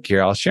take a look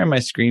here. I'll share my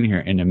screen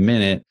here in a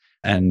minute.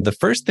 And the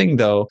first thing,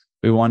 though,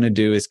 we want to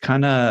do is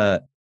kind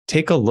of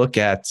take a look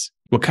at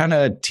what kind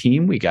of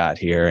team we got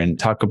here and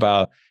talk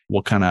about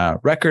what kind of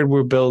record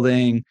we're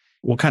building,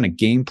 what kind of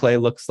gameplay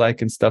looks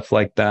like and stuff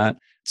like that.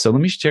 So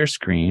let me share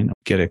screen,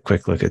 get a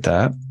quick look at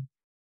that.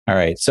 All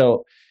right.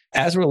 So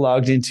as we're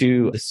logged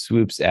into the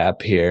Swoops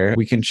app here,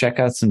 we can check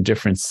out some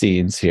different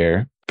scenes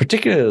here.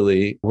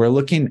 Particularly, we're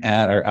looking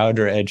at our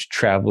Outer Edge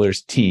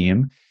Travelers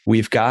team.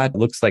 We've got,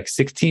 looks like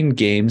 16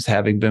 games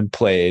having been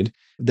played.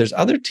 There's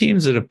other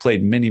teams that have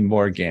played many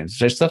more games.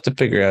 I just have to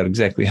figure out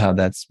exactly how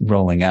that's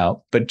rolling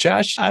out. But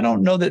Josh, I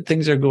don't know that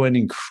things are going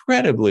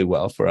incredibly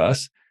well for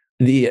us.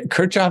 The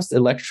Kirchhoff's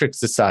Electric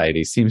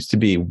Society seems to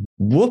be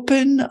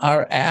whooping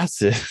our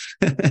asses,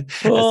 as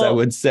I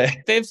would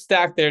say. They've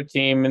stacked their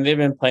team and they've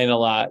been playing a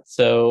lot.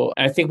 So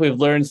I think we've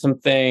learned some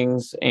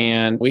things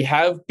and we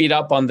have beat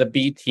up on the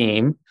B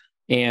team.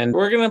 And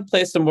we're going to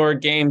play some more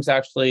games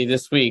actually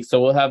this week. So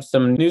we'll have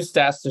some new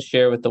stats to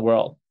share with the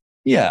world.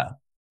 Yeah.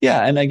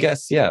 And I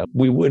guess,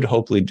 we would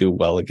hopefully do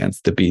well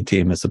against the B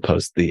team as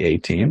opposed to the A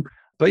team.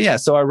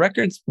 But so our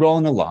record's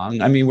rolling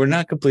along. I mean, we're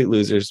not complete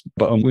losers,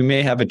 but we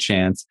may have a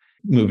chance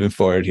moving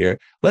forward here.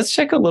 Let's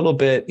check a little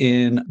bit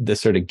in the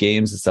sort of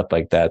games and stuff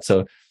like that.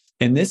 So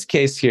in this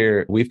case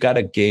here, we've got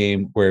a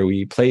game where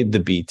we played the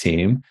B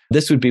team.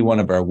 This would be one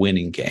of our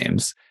winning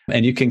games.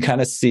 And you can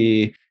kind of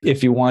see,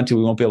 if you want to,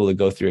 we won't be able to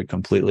go through it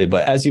completely.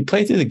 But as you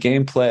play through the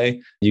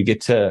gameplay, you get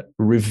to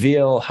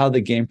reveal how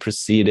the game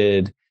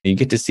proceeded. You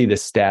get to see the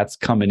stats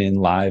coming in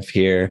live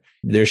here.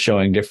 They're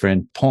showing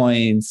different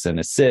points and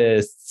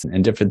assists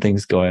and different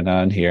things going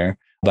on here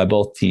by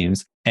both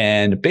teams.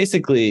 And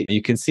basically,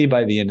 you can see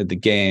by the end of the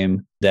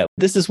game that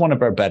this is one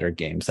of our better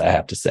games, I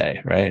have to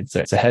say, right? So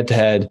it's a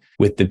head-to-head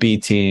with the B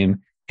team.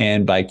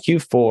 And by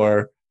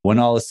Q4, when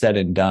all is said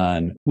and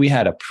done, we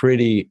had a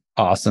pretty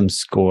awesome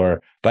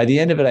score. By the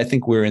end of it, I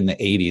think we were in the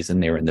 80s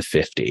and they were in the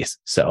 50s.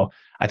 So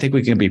I think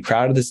we can be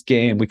proud of this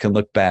game. We can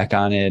look back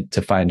on it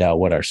to find out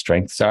what our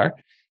strengths are.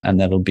 And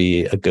that'll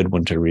be a good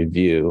one to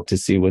review to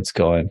see what's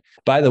going.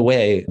 By the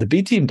way, the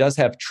B team does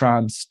have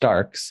Tron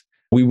Starks.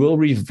 We will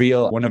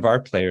reveal one of our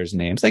players'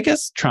 names. I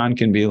guess Tron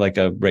can be like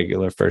a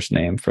regular first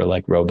name for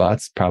like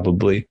robots,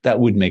 probably. That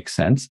would make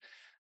sense.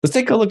 Let's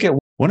take a look at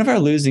one of our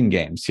losing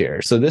games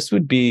here. So this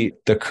would be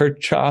the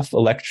Kirchhoff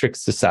Electric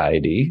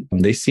Society.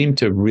 They seem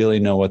to really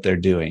know what they're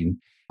doing.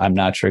 I'm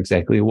not sure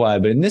exactly why,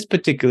 but in this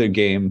particular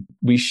game,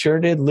 we sure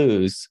did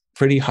lose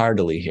pretty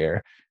heartily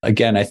here.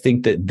 Again, I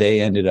think that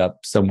they ended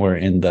up somewhere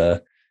in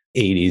the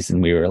 80s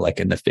and we were like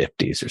in the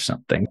 50s or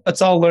something.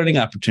 That's all learning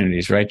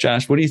opportunities, right,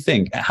 Josh? What do you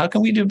think? How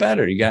can we do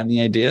better? You got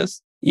any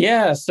ideas?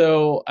 Yeah.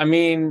 So, I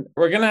mean,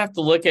 we're going to have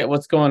to look at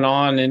what's going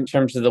on in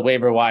terms of the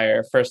waiver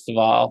wire, first of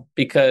all,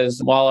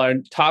 because while our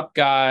top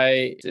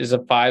guy is a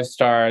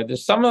 5-star,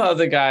 there's some of the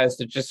other guys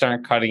that just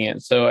aren't cutting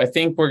it. So I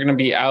think we're going to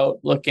be out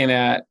looking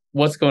at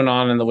what's going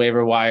on in the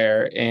waiver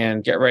wire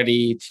and get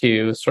ready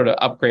to sort of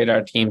upgrade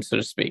our team, so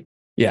to speak.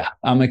 Yeah,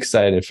 I'm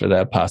excited for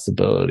that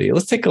possibility.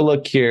 Let's take a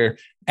look here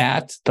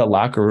at the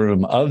locker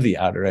room of the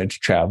Outer Edge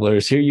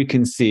Travelers. Here you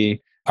can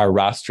see our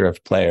roster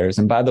of players.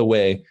 And by the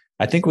way,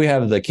 I think we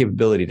have the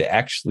capability to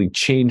actually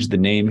change the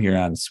name here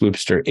on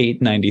Swoopster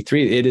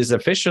 893. It is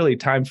officially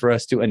time for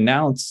us to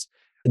announce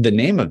the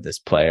name of this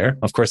player.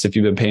 Of course, if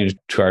you've been paying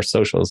to our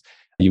socials,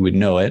 you would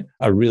know it.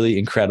 A really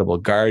incredible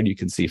guard. You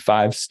can see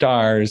 5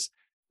 stars,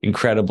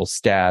 incredible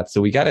stats.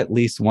 So we got at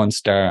least 1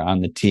 star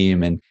on the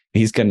team, and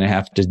he's going to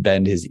have to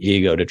bend his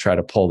ego to try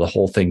to pull the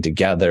whole thing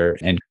together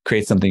and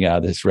create something out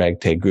of this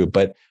ragtag group.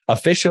 But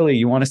officially,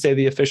 you want to say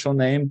the official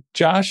name,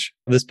 Josh,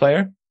 of this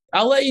player?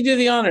 I'll let you do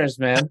the honors,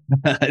 man.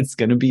 It's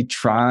going to be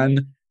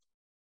Tron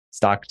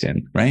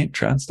Stockton, right?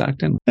 Tron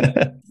Stockton?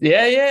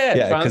 Yeah,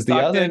 because the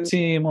other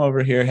team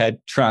over here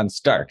had Tron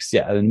Starks.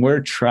 Yeah, and we're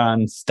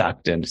Tron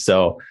Stockton.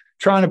 So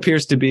Tron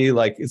appears to be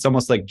like, it's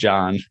almost like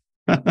John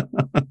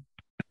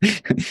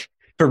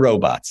for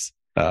robots,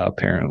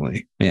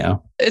 apparently. Yeah.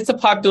 It's a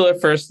popular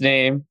first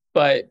name,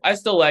 but I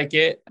still like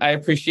it. I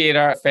appreciate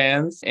our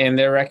fans and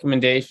their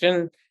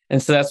recommendation.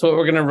 And so that's what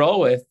we're going to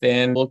roll with.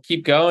 And we'll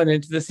keep going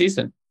into the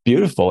season.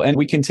 Beautiful. And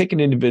we can take an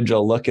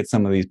individual look at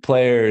some of these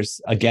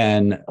players.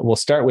 Again, we'll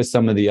start with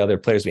some of the other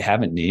players we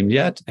haven't named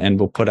yet, and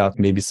we'll put out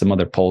maybe some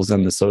other polls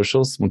on the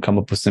socials. We'll come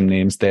up with some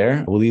names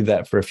there. We'll leave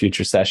that for a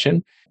future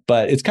session.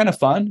 But it's kind of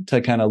fun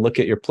to kind of look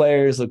at your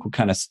players, look what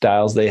kind of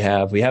styles they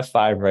have. We have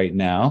 5 right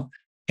now.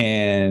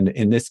 And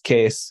in this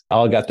case,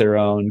 all got their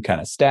own kind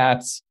of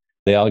stats.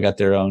 They all got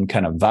their own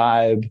kind of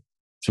vibe.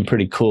 Some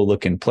pretty cool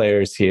looking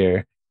players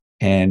here.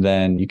 And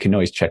then you can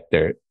always check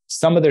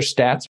some of their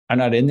stats are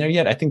not in there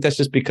yet. I think that's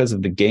just because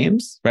of the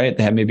games, right?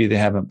 Maybe they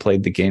haven't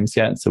played the games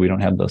yet, so we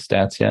don't have those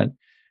stats yet.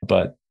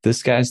 But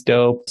this guy's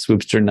dope.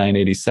 Swoopster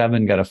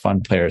 987, got a fun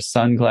pair of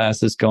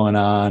sunglasses going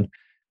on,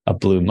 a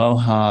blue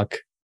mohawk,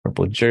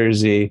 purple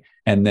jersey.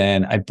 And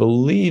then I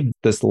believe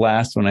this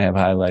last one I have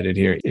highlighted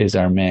here is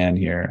our man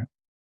here.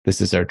 This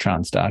is our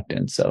Tron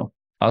Stockton. So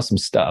awesome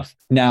stuff.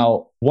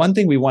 Now, one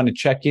thing we want to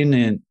check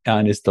in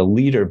on is the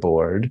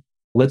leaderboard.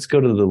 Let's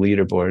go to the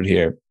leaderboard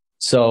here.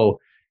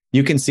 So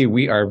you can see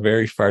we are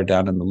very far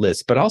down on the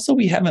list, but also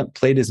we haven't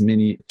played as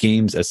many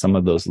games as some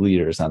of those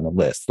leaders on the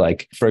list.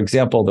 Like, for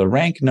example, the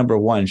rank number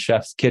 1,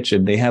 Chef's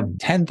Kitchen, they have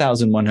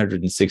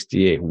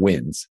 10,168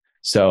 wins.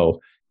 So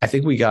I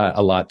think we got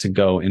a lot to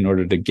go in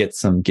order to get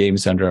some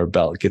games under our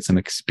belt, get some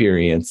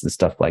experience and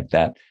stuff like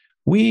that.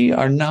 We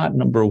are not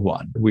number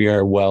 1. We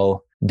are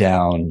well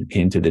down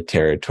into the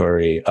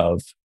territory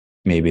of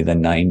maybe the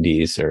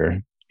 90s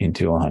or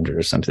into 100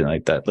 or something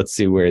like that. Let's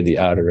see where the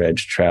Outer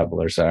Edge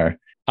Travelers are.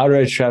 Outer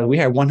Edge Travel, we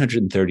have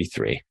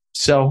 133.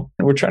 So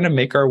we're trying to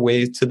make our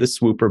way to the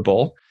Swooper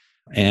Bowl.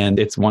 And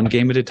it's one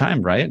game at a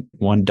time, right?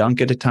 One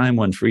dunk at a time,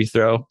 one free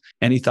throw.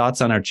 Any thoughts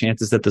on our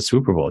chances at the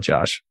Swooper Bowl,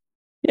 Josh?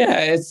 Yeah,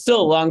 it's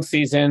still a long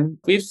season.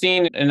 We've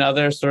seen in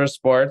other sort of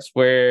sports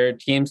where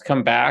teams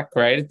come back,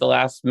 right, at the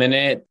last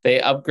minute.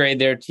 They upgrade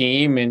their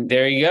team, and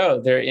there you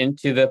go. They're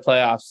into the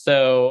playoffs.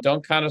 So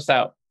don't count us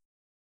out.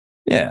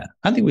 Yeah,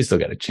 I think we still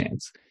got a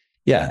chance.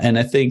 Yeah, and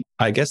I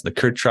guess the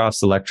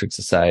Kirchhoff's Electric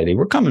Society,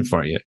 we're coming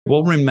for you.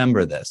 We'll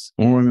remember this.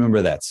 We'll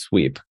remember that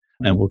sweep,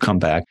 and we'll come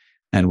back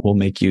and we'll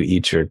make you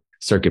eat your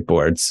circuit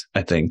boards,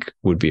 I think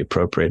would be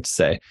appropriate to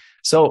say.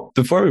 So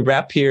before we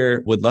wrap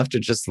here, would love to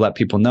just let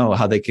people know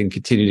how they can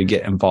continue to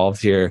get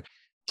involved here,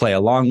 play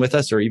along with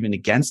us or even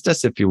against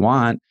us if you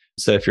want.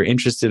 So if you're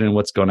interested in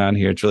what's going on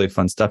here, it's really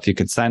fun stuff. You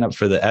can sign up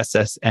for the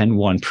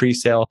SSN1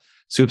 presale.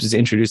 Swoops is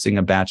introducing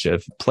a batch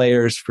of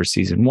players for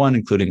season 1,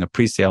 including a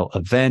presale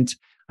event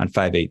on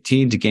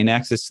 5/18. To gain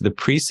access to the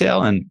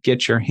presale and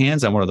get your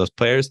hands on one of those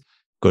players,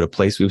 go to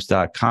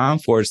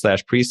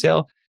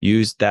playswoops.com/presale.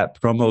 Use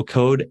that promo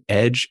code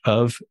Edge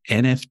of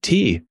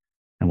NFT,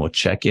 and we'll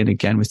check in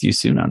again with you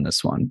soon on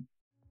this one.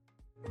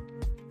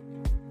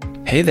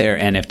 Hey there,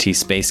 NFT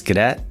Space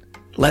Cadet.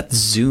 Let's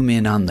zoom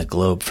in on the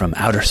globe from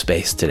outer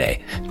space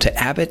today to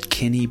Abbot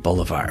Kinney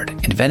Boulevard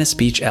in Venice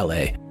Beach,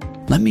 LA.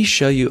 Let me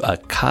show you a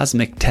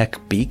cosmic tech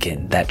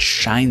beacon that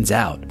shines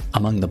out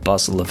among the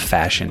bustle of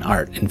fashion,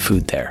 art, and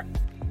food there.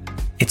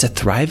 It's a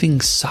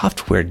thriving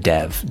software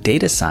dev,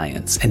 data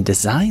science, and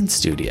design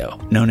studio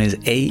known as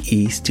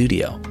AE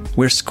Studio,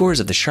 where scores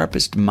of the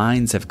sharpest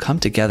minds have come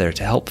together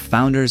to help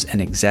founders and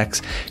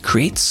execs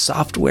create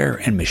software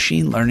and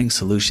machine learning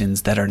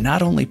solutions that are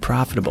not only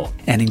profitable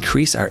and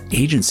increase our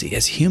agency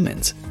as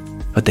humans,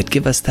 but that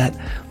give us that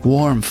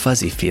warm,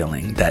 fuzzy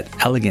feeling that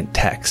elegant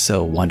tech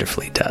so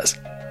wonderfully does.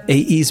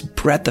 AE's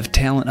breadth of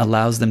talent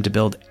allows them to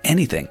build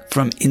anything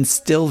from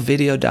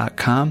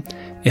instillvideo.com,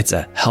 it's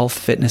a health,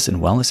 fitness,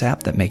 and wellness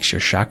app that makes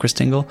your chakras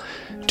tingle,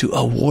 to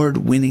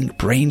award-winning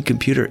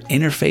brain-computer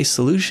interface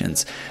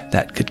solutions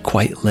that could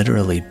quite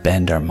literally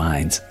bend our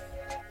minds.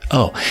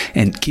 Oh,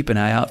 and keep an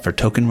eye out for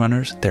Token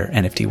Runners, their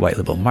NFT white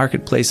label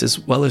marketplace, as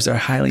well as our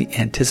highly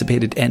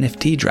anticipated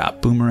NFT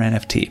drop, Boomer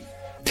NFT.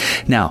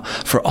 Now,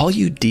 for all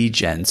you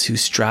degens who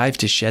strive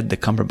to shed the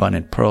cummerbund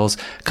and pearls,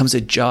 comes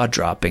a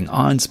jaw-dropping,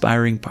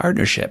 awe-inspiring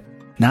partnership,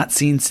 not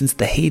seen since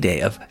the heyday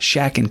of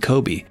Shaq and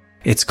Kobe.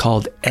 It's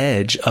called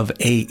Edge of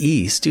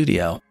AE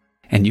Studio,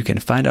 and you can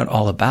find out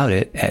all about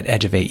it at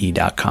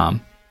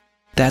edgeofae.com.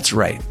 That's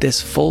right,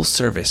 this full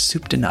service,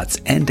 soup to nuts,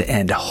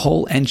 end-to-end,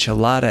 whole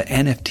enchilada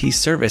NFT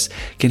service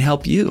can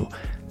help you,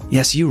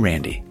 yes, you,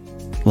 Randy,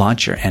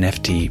 launch your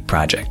NFT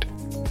project.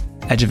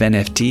 Edge of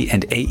NFT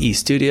and AE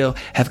Studio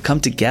have come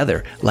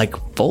together like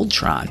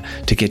Voltron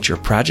to get your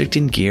project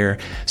in gear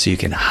so you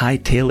can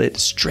hightail it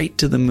straight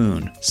to the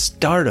moon,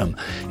 stardom,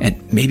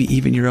 and maybe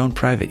even your own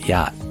private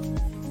yacht.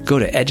 Go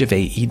to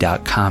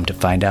edgeofae.com to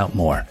find out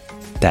more.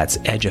 That's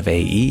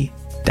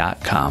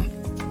edgeofae.com.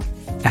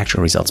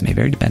 Actual results may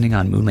vary depending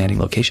on moon landing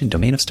location,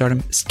 domain of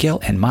stardom, scale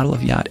and model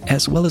of yacht,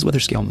 as well as whether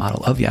scale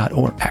model of yacht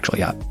or actual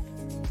yacht.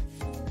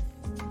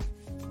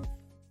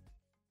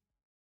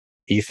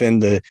 Ethan,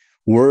 the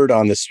word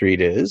on the street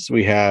is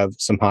we have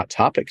some hot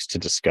topics to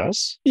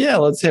discuss. Yeah,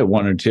 let's hit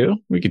one or two.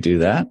 We could do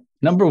that.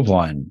 Number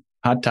one,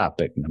 hot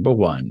topic. Number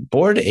one,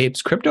 Bored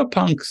Apes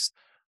CryptoPunks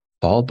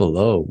fall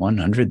below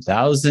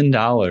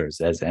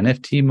 $100,000 as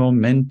NFT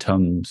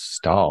momentum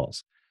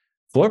stalls.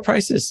 Floor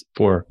prices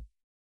for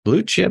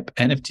blue chip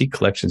NFT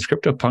collections,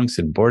 CryptoPunks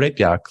and Bored Ape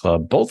Yacht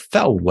Club both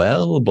fell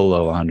well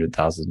below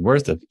 100,000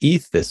 worth of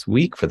ETH this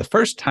week for the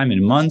first time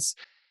in months,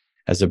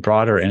 as the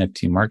broader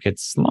NFT market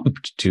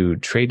slumped to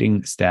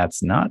trading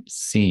stats not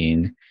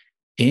seen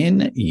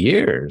in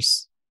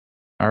years.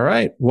 All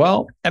right.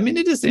 Well, I mean,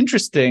 it is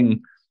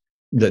interesting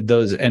that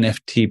those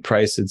NFT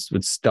prices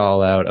would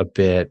stall out a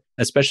bit,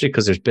 especially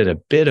because there's been a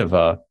bit of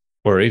a,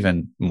 or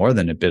even more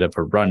than a bit of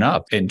a run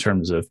up in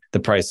terms of the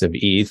price of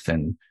ETH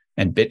and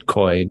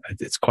Bitcoin.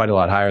 It's quite a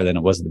lot higher than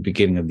it was at the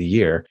beginning of the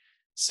year.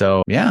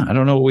 So yeah, I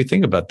don't know what we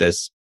think about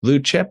this. Blue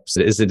chips,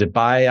 is it a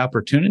buy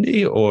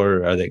opportunity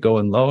or are they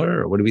going lower?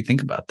 Or what do we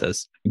think about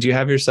this? Do you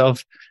have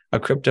yourself a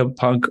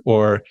CryptoPunk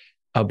or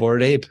a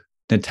Bored Ape,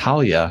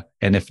 Natalia?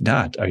 And if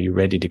not, are you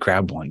ready to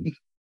grab one?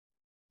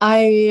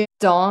 I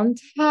don't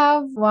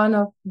have one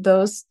of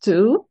those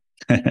two.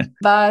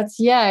 But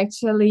yeah,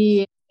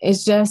 actually,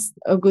 it's just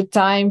a good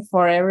time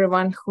for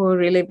everyone who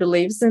really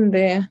believes in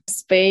the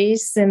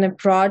space and the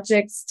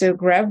projects to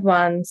grab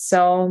one.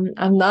 So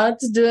I'm not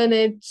doing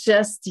it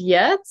just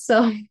yet.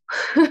 So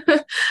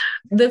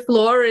the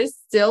floor is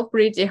still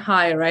pretty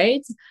high,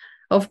 right?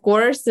 Of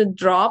course, it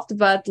dropped,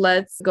 but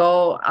let's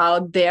go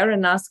out there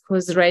and ask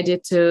who's ready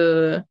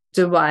to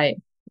buy,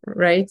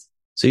 right?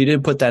 So you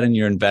didn't put that in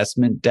your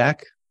investment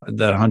deck?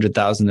 The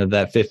 100,000 of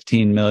that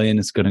 15 million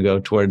is going to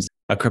go towards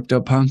a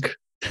CryptoPunk?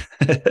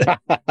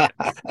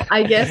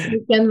 I guess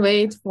we can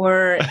wait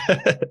for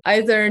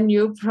either a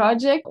new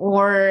project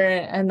or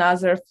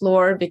another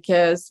floor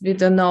because we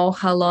don't know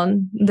how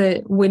long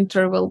the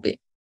winter will be.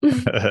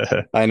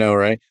 I know,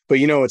 right? But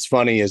you know what's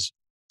funny is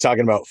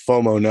talking about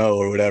FOMO no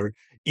or whatever.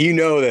 You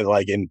know that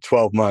like in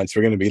 12 months,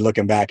 we're going to be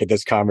looking back at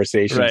this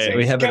conversation right. saying,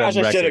 We have gosh,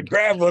 I should have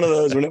grabbed one of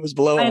those when it was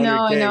below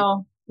 100K. I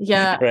know.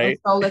 Yeah, right?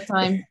 All the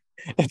time.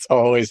 It's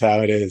always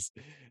how it is.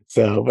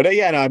 So, but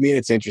yeah, no, I mean,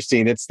 it's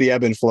interesting. It's the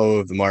ebb and flow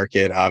of the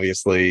market.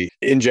 Obviously,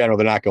 in general,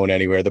 they're not going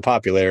anywhere. The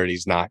popularity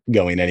is not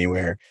going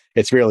anywhere.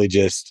 It's really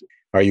just,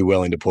 are you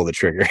willing to pull the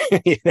trigger?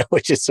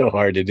 Which is so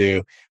hard to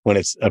do when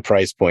it's a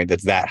price point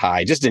that's that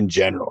high. Just in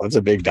general, it's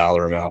a big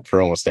dollar amount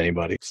for almost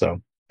anybody.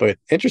 So, but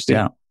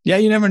interesting. Yeah,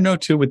 you never know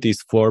too with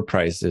these floor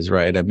prices,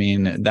 right? I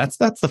mean, that's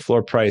the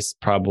floor price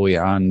probably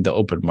on the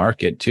open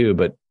market too,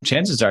 but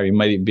chances are you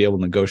might be able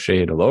to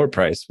negotiate a lower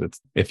price with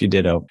if you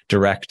did a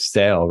direct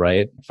sale,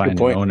 right? Find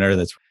an owner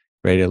that's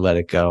ready to let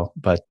it go.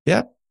 But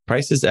yeah,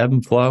 prices ebb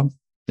and flow.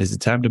 Is it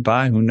time to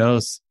buy? Who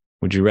knows?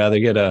 Would you rather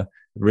get a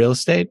real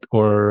estate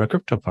or a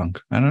CryptoPunk?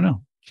 I don't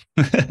know.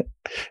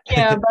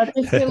 Yeah, but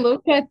if you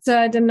look at,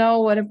 I don't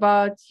know, what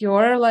about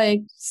your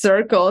like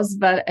circles,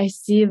 but I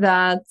see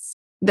that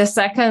the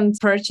second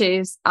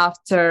purchase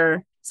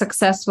after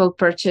successful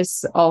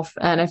purchase of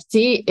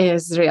NFT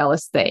is real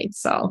estate.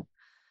 So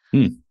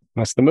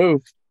that's the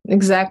move.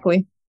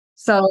 Exactly.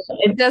 So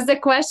it does the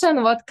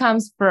question, what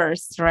comes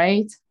first,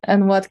 right?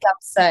 And what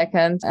comes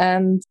second?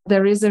 And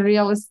there is a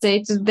real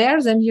estate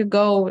there, then you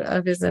go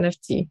with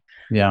NFT.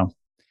 Yeah.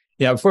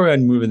 Yeah, before I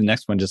move to the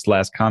next one, just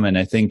last comment.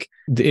 I think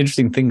the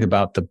interesting thing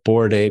about the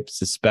Bored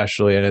Apes,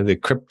 especially, and the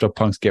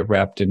CryptoPunks get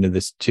wrapped into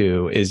this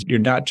too, is you're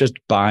not just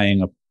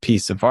buying a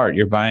piece of art,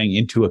 you're buying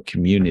into a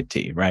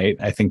community, right?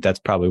 I think that's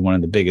probably one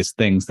of the biggest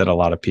things that a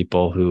lot of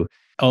people who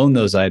own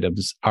those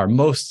items are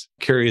most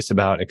curious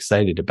about,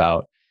 excited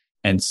about.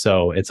 And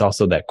so it's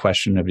also that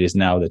question of, is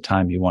now the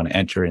time you want to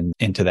enter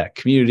into that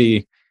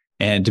community?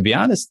 And to be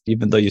honest,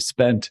 even though you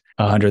spent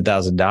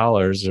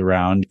 $100,000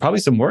 around, probably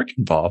some work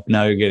involved.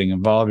 Now you're getting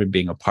involved in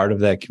being a part of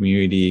that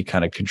community,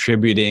 kind of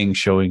contributing,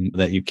 showing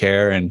that you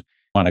care and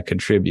want to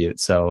contribute.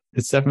 So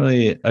it's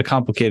definitely a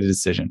complicated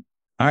decision.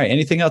 All right.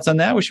 Anything else on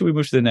that? Or should we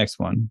move to the next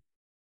one?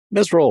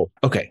 Let's roll.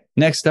 Okay.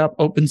 Next up,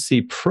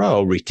 OpenSea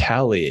Pro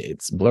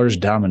retaliates Blur's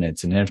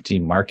dominance in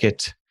NFT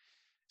market.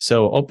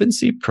 So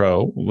OpenSea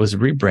Pro was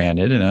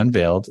rebranded and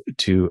unveiled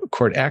to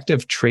court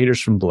active traders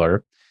from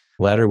Blur.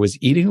 The latter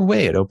was eating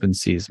away at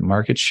OpenSea's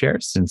market share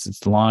since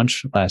its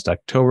launch last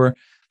October.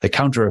 The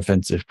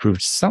counteroffensive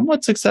proved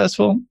somewhat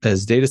successful,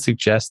 as data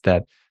suggests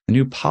that the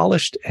new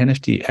polished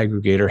NFT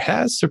aggregator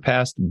has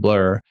surpassed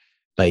Blur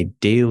by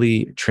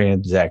daily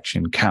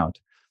transaction count.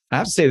 I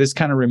have to say, this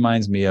kind of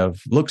reminds me of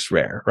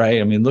LooksRare,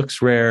 right? I mean,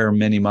 LooksRare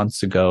many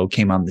months ago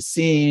came on the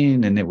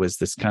scene, and it was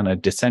this kind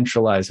of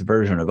decentralized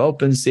version of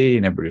OpenSea,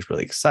 and everybody was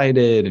really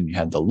excited. And you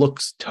had the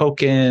Looks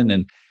token,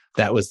 and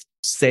that was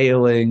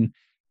sailing.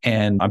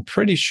 And I'm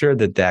pretty sure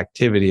that the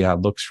activity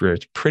on LooksRare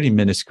is pretty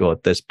minuscule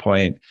at this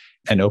point,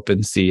 and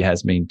OpenSea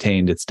has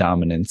maintained its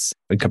dominance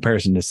in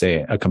comparison to,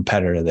 say, a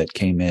competitor that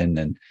came in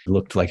and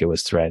looked like it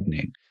was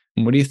threatening.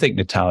 What do you think,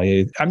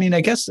 Natalia? I mean,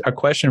 I guess a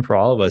question for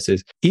all of us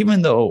is,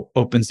 even though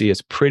OpenSea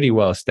is pretty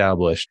well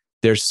established,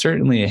 there's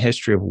certainly a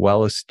history of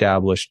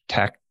well-established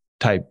tech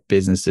type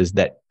businesses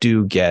that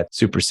do get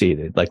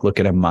superseded. Like look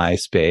at a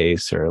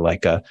MySpace or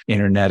like a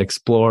Internet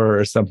Explorer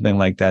or something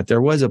like that.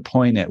 There was a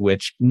point at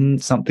which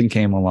something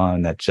came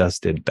along that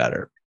just did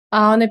better.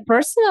 On a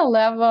personal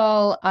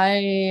level,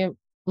 I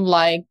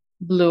like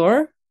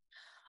Blur.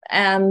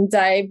 And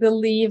I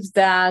believe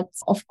that,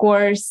 of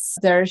course,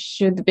 there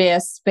should be a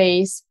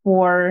space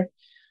for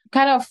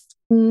kind of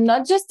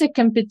not just a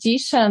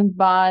competition,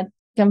 but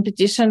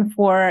competition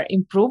for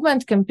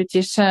improvement,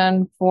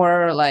 competition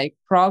for like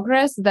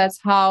progress. That's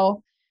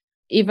how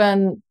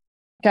even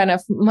kind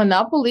of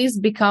monopolies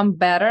become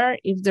better.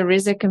 If there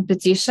is a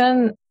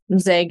competition,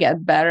 they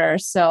get better.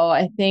 So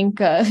I think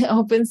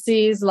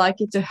OpenSea is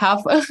lucky to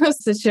have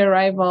such a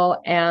rival,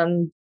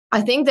 and I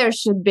think there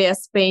should be a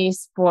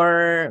space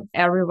for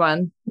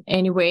everyone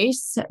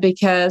anyways,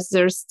 because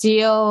there's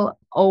still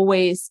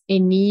always a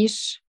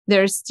niche.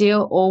 There's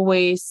still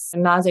always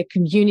another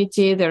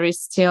community. There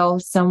is still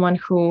someone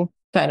who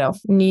kind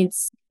of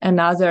needs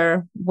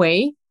another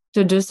way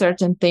to do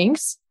certain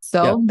things.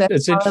 So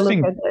that's how I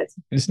look at it.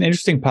 It's an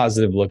interesting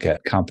positive look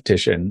at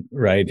competition,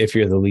 right? If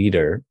you're the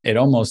leader, it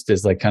almost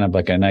is like kind of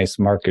like a nice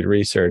market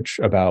research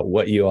about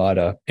what you ought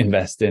to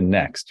invest in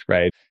next,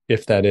 right?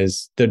 If that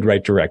is the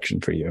right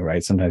direction for you,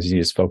 right? Sometimes you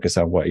just focus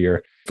on what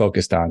you're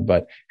focused on.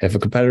 But if a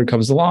competitor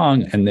comes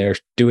along and they're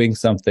doing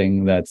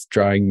something that's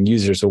drawing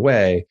users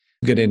away,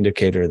 good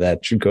indicator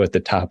that should go at the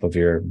top of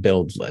your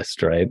build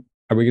list, right?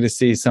 Are we going to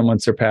see someone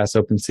surpass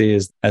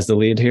OpenSea as the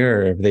lead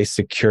here, or have they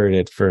secured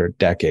it for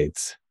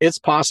decades? It's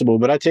possible,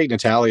 but I take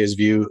Natalia's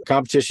view.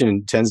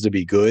 Competition tends to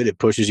be good. It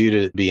pushes you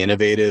to be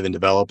innovative and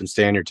develop and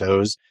stay on your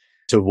toes,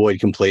 to avoid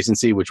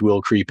complacency, which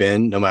will creep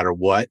in no matter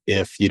what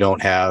if you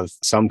don't have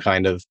some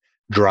kind of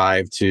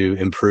drive to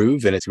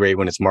improve. And it's great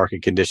when it's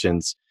market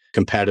conditions,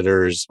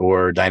 competitors,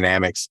 or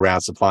dynamics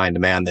around supply and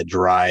demand that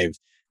drive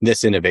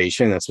this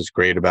innovation. That's what's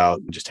great about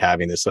just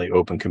having this like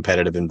open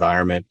competitive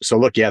environment. So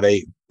look,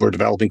 they were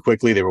developing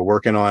quickly. They were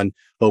working on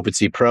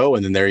OpenSea Pro,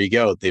 and then there you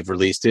go. They've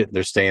released it.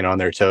 They're staying on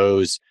their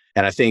toes.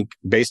 And I think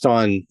based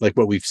on like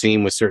what we've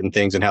seen with certain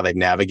things and how they've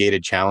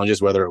navigated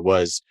challenges, whether it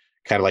was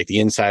kind of like the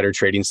insider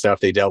trading stuff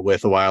they dealt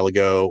with a while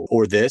ago,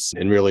 or this,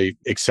 and really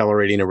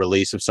accelerating a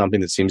release of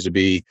something that seems to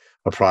be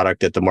a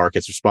product that the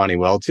market's responding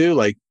well to,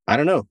 like, I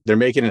don't know, they're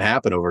making it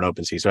happen over an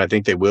OpenSea. So I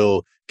think they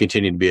will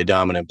continue to be a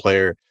dominant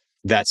player.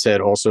 That said,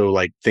 also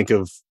like think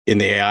of in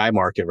the AI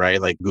market, right?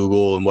 Like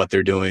Google and what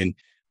they're doing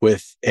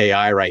with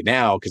AI right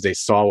now, because they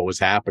saw what was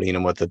happening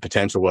and what the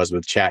potential was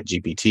with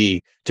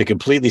ChatGPT to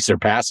completely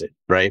surpass it,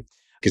 right?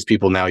 Because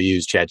people now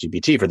use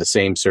ChatGPT for the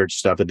same search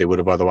stuff that they would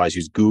have otherwise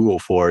used Google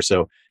for.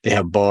 So they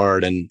have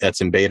Bard, and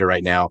that's in beta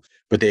right now,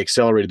 but they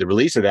accelerated the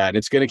release of that, and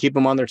it's going to keep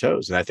them on their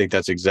toes. And I think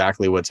that's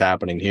exactly what's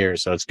happening here.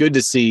 So it's good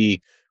to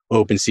see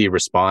OpenSea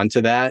respond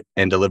to that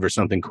and deliver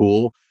something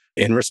cool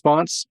in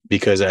response,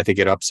 because I think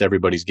it ups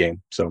everybody's game.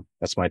 So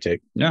that's my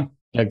take. Yeah,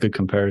 good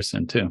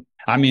comparison too.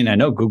 I mean, I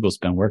know Google's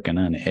been working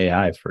on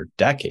AI for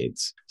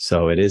decades.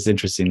 So it is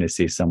interesting to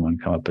see someone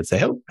come up and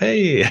say, oh,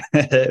 hey,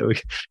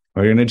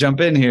 we're going to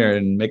jump in here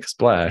and make a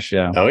splash.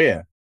 Yeah. Oh,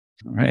 yeah.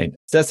 All right.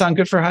 Does that sound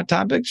good for Hot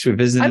Topic? Should we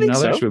visit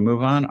another? So. Should we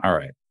move on? All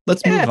right.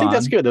 Let's move on. I think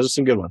that's good. Those are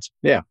some good ones.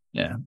 Yeah.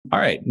 Yeah. All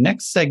right.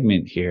 Next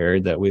segment here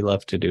that we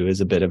love to do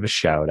is a bit of a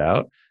shout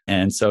out.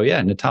 And so,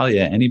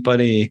 Natalia,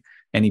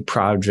 any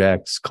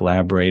projects,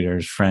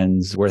 collaborators,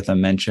 friends worth a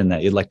mention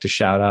that you'd like to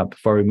shout out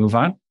before we move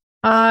on?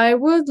 I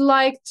would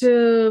like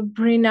to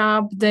bring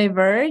up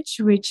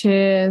Diverge, which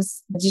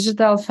is a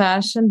digital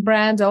fashion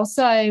brand.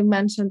 Also, I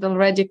mentioned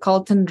already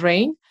Colton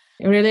Drain.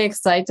 I'm really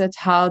excited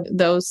how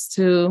those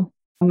two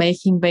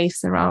making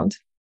waves around.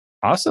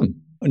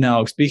 Awesome.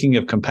 Now, speaking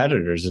of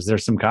competitors, is there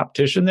some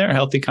competition there,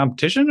 healthy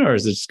competition, or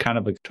is it just kind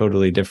of a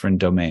totally different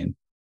domain?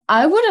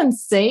 I wouldn't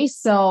say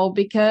so,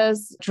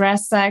 because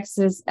DressX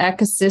is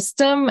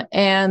ecosystem,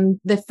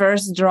 and the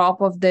first drop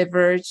of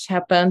Diverge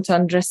happened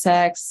on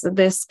DressX.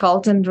 This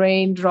Colton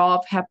Drain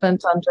drop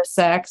happened on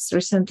DressX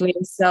recently.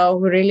 So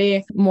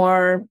really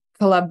more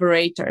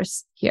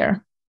collaborators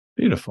here.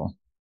 Beautiful.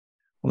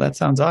 Well, that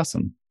sounds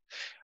awesome.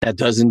 That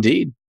does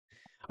indeed.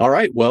 All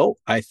right. Well,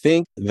 I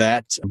think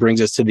that brings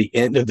us to the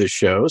end of the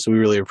show. So we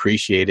really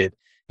appreciate it,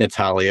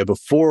 Natalia.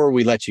 Before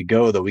we let you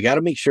go, though, we got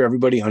to make sure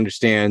everybody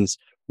understands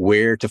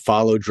where to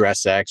follow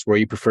DressX, where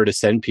you prefer to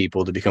send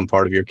people to become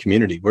part of your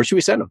community. Where should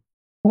we send them?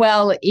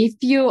 Well, if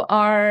you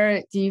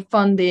are deep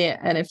on the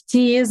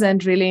NFTs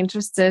and really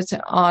interested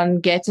on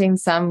getting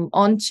some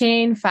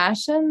on-chain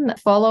fashion,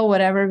 follow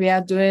whatever we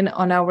are doing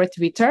on our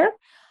Twitter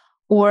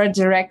or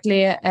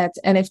directly at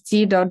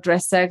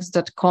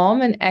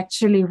nft.dressx.com. And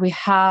actually, we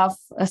have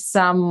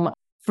some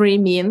free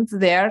mint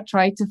there.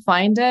 Try to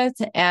find it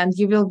and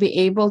you will be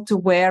able to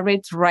wear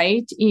it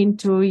right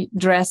into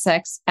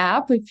DressX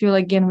app if you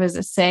log in with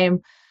the same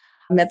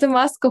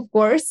MetaMask, of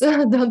course.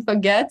 Don't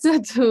forget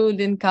to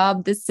link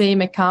up the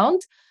same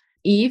account.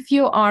 If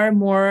you are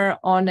more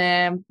on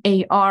a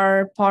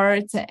AR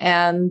part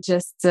and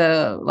just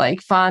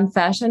like fun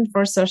fashion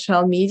for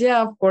social media,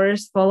 of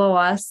course, follow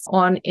us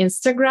on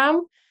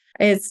Instagram.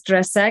 It's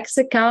DressX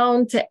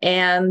account.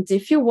 And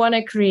if you want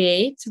to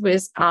create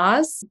with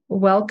us,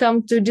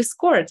 welcome to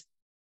Discord.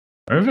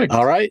 Perfect.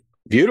 All right.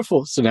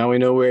 Beautiful. So now we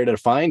know where to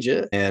find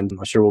you, and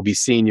I'm sure we'll be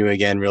seeing you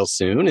again real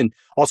soon. And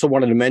also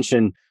wanted to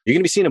mention, you're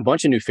going to be seeing a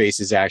bunch of new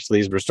faces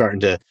actually, as we're starting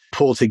to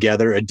pull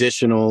together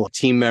additional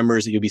team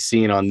members that you'll be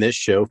seeing on this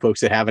show,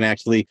 folks that haven't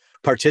actually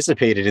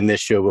participated in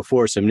this show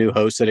before, some new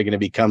hosts that are going to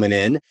be coming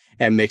in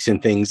and mixing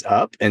things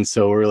up. And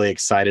so we're really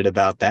excited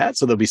about that.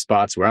 So there'll be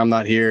spots where I'm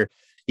not here,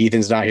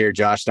 Ethan's not here,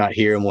 Josh not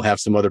here, and we'll have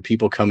some other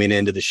people coming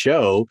into the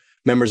show,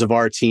 members of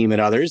our team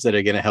and others that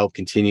are going to help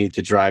continue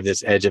to drive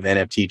this Edge of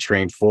NFT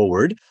train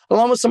forward,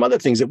 along with some other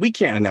things that we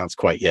can't announce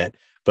quite yet,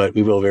 but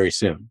we will very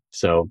soon.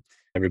 So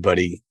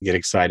everybody get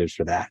excited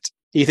for that.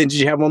 Ethan, did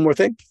you have one more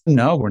thing?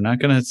 No, we're not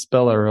going to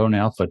spell our own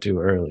alpha too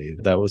early.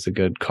 That was a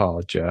good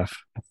call, Jeff.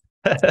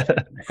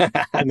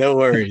 No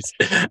worries.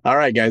 All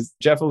right, guys.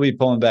 Jeff will be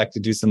pulling back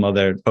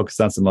to focus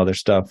on some other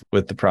stuff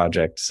with the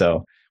project.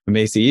 So we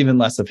may see even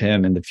less of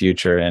him in the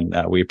future. And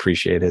we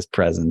appreciate his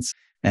presence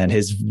and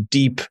his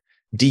deep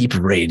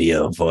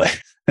radio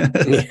voice.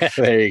 Yeah,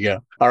 there you go.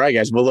 All right,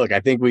 guys. Well, look, I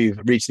think we've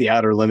reached the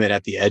outer limit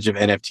at the edge of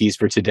NFTs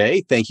for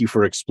today. Thank you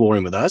for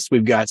exploring with us.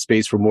 We've got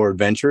space for more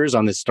adventures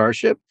on this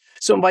starship.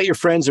 So invite your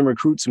friends and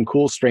recruit some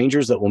cool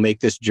strangers that will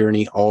make this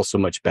journey all so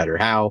much better.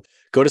 How?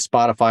 Go to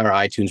Spotify or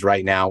iTunes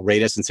right now,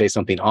 rate us and say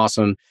something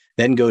awesome.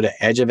 Then go to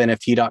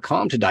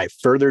edgeofnft.com to dive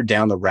further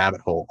down the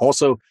rabbit hole.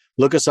 Also,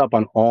 look us up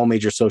on all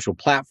major social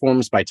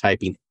platforms by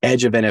typing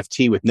Edge of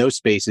NFT with no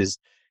spaces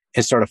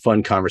and start a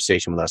fun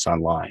conversation with us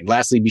online.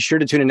 Lastly, be sure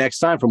to tune in next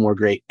time for more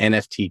great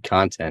NFT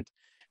content.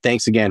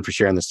 Thanks again for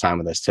sharing this time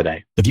with us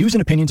today. The views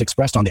and opinions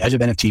expressed on the Edge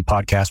of NFT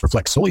podcast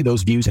reflect solely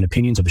those views and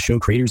opinions of the show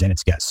creators and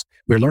its guests.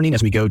 We're learning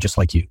as we go, just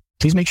like you.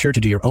 Please make sure to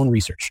do your own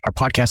research. Our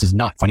podcast is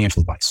not financial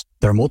advice.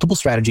 There are multiple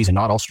strategies and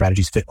not all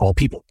strategies fit all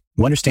people.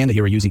 You understand that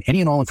you are using any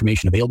and all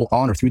information available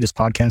on or through this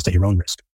podcast at your own risk.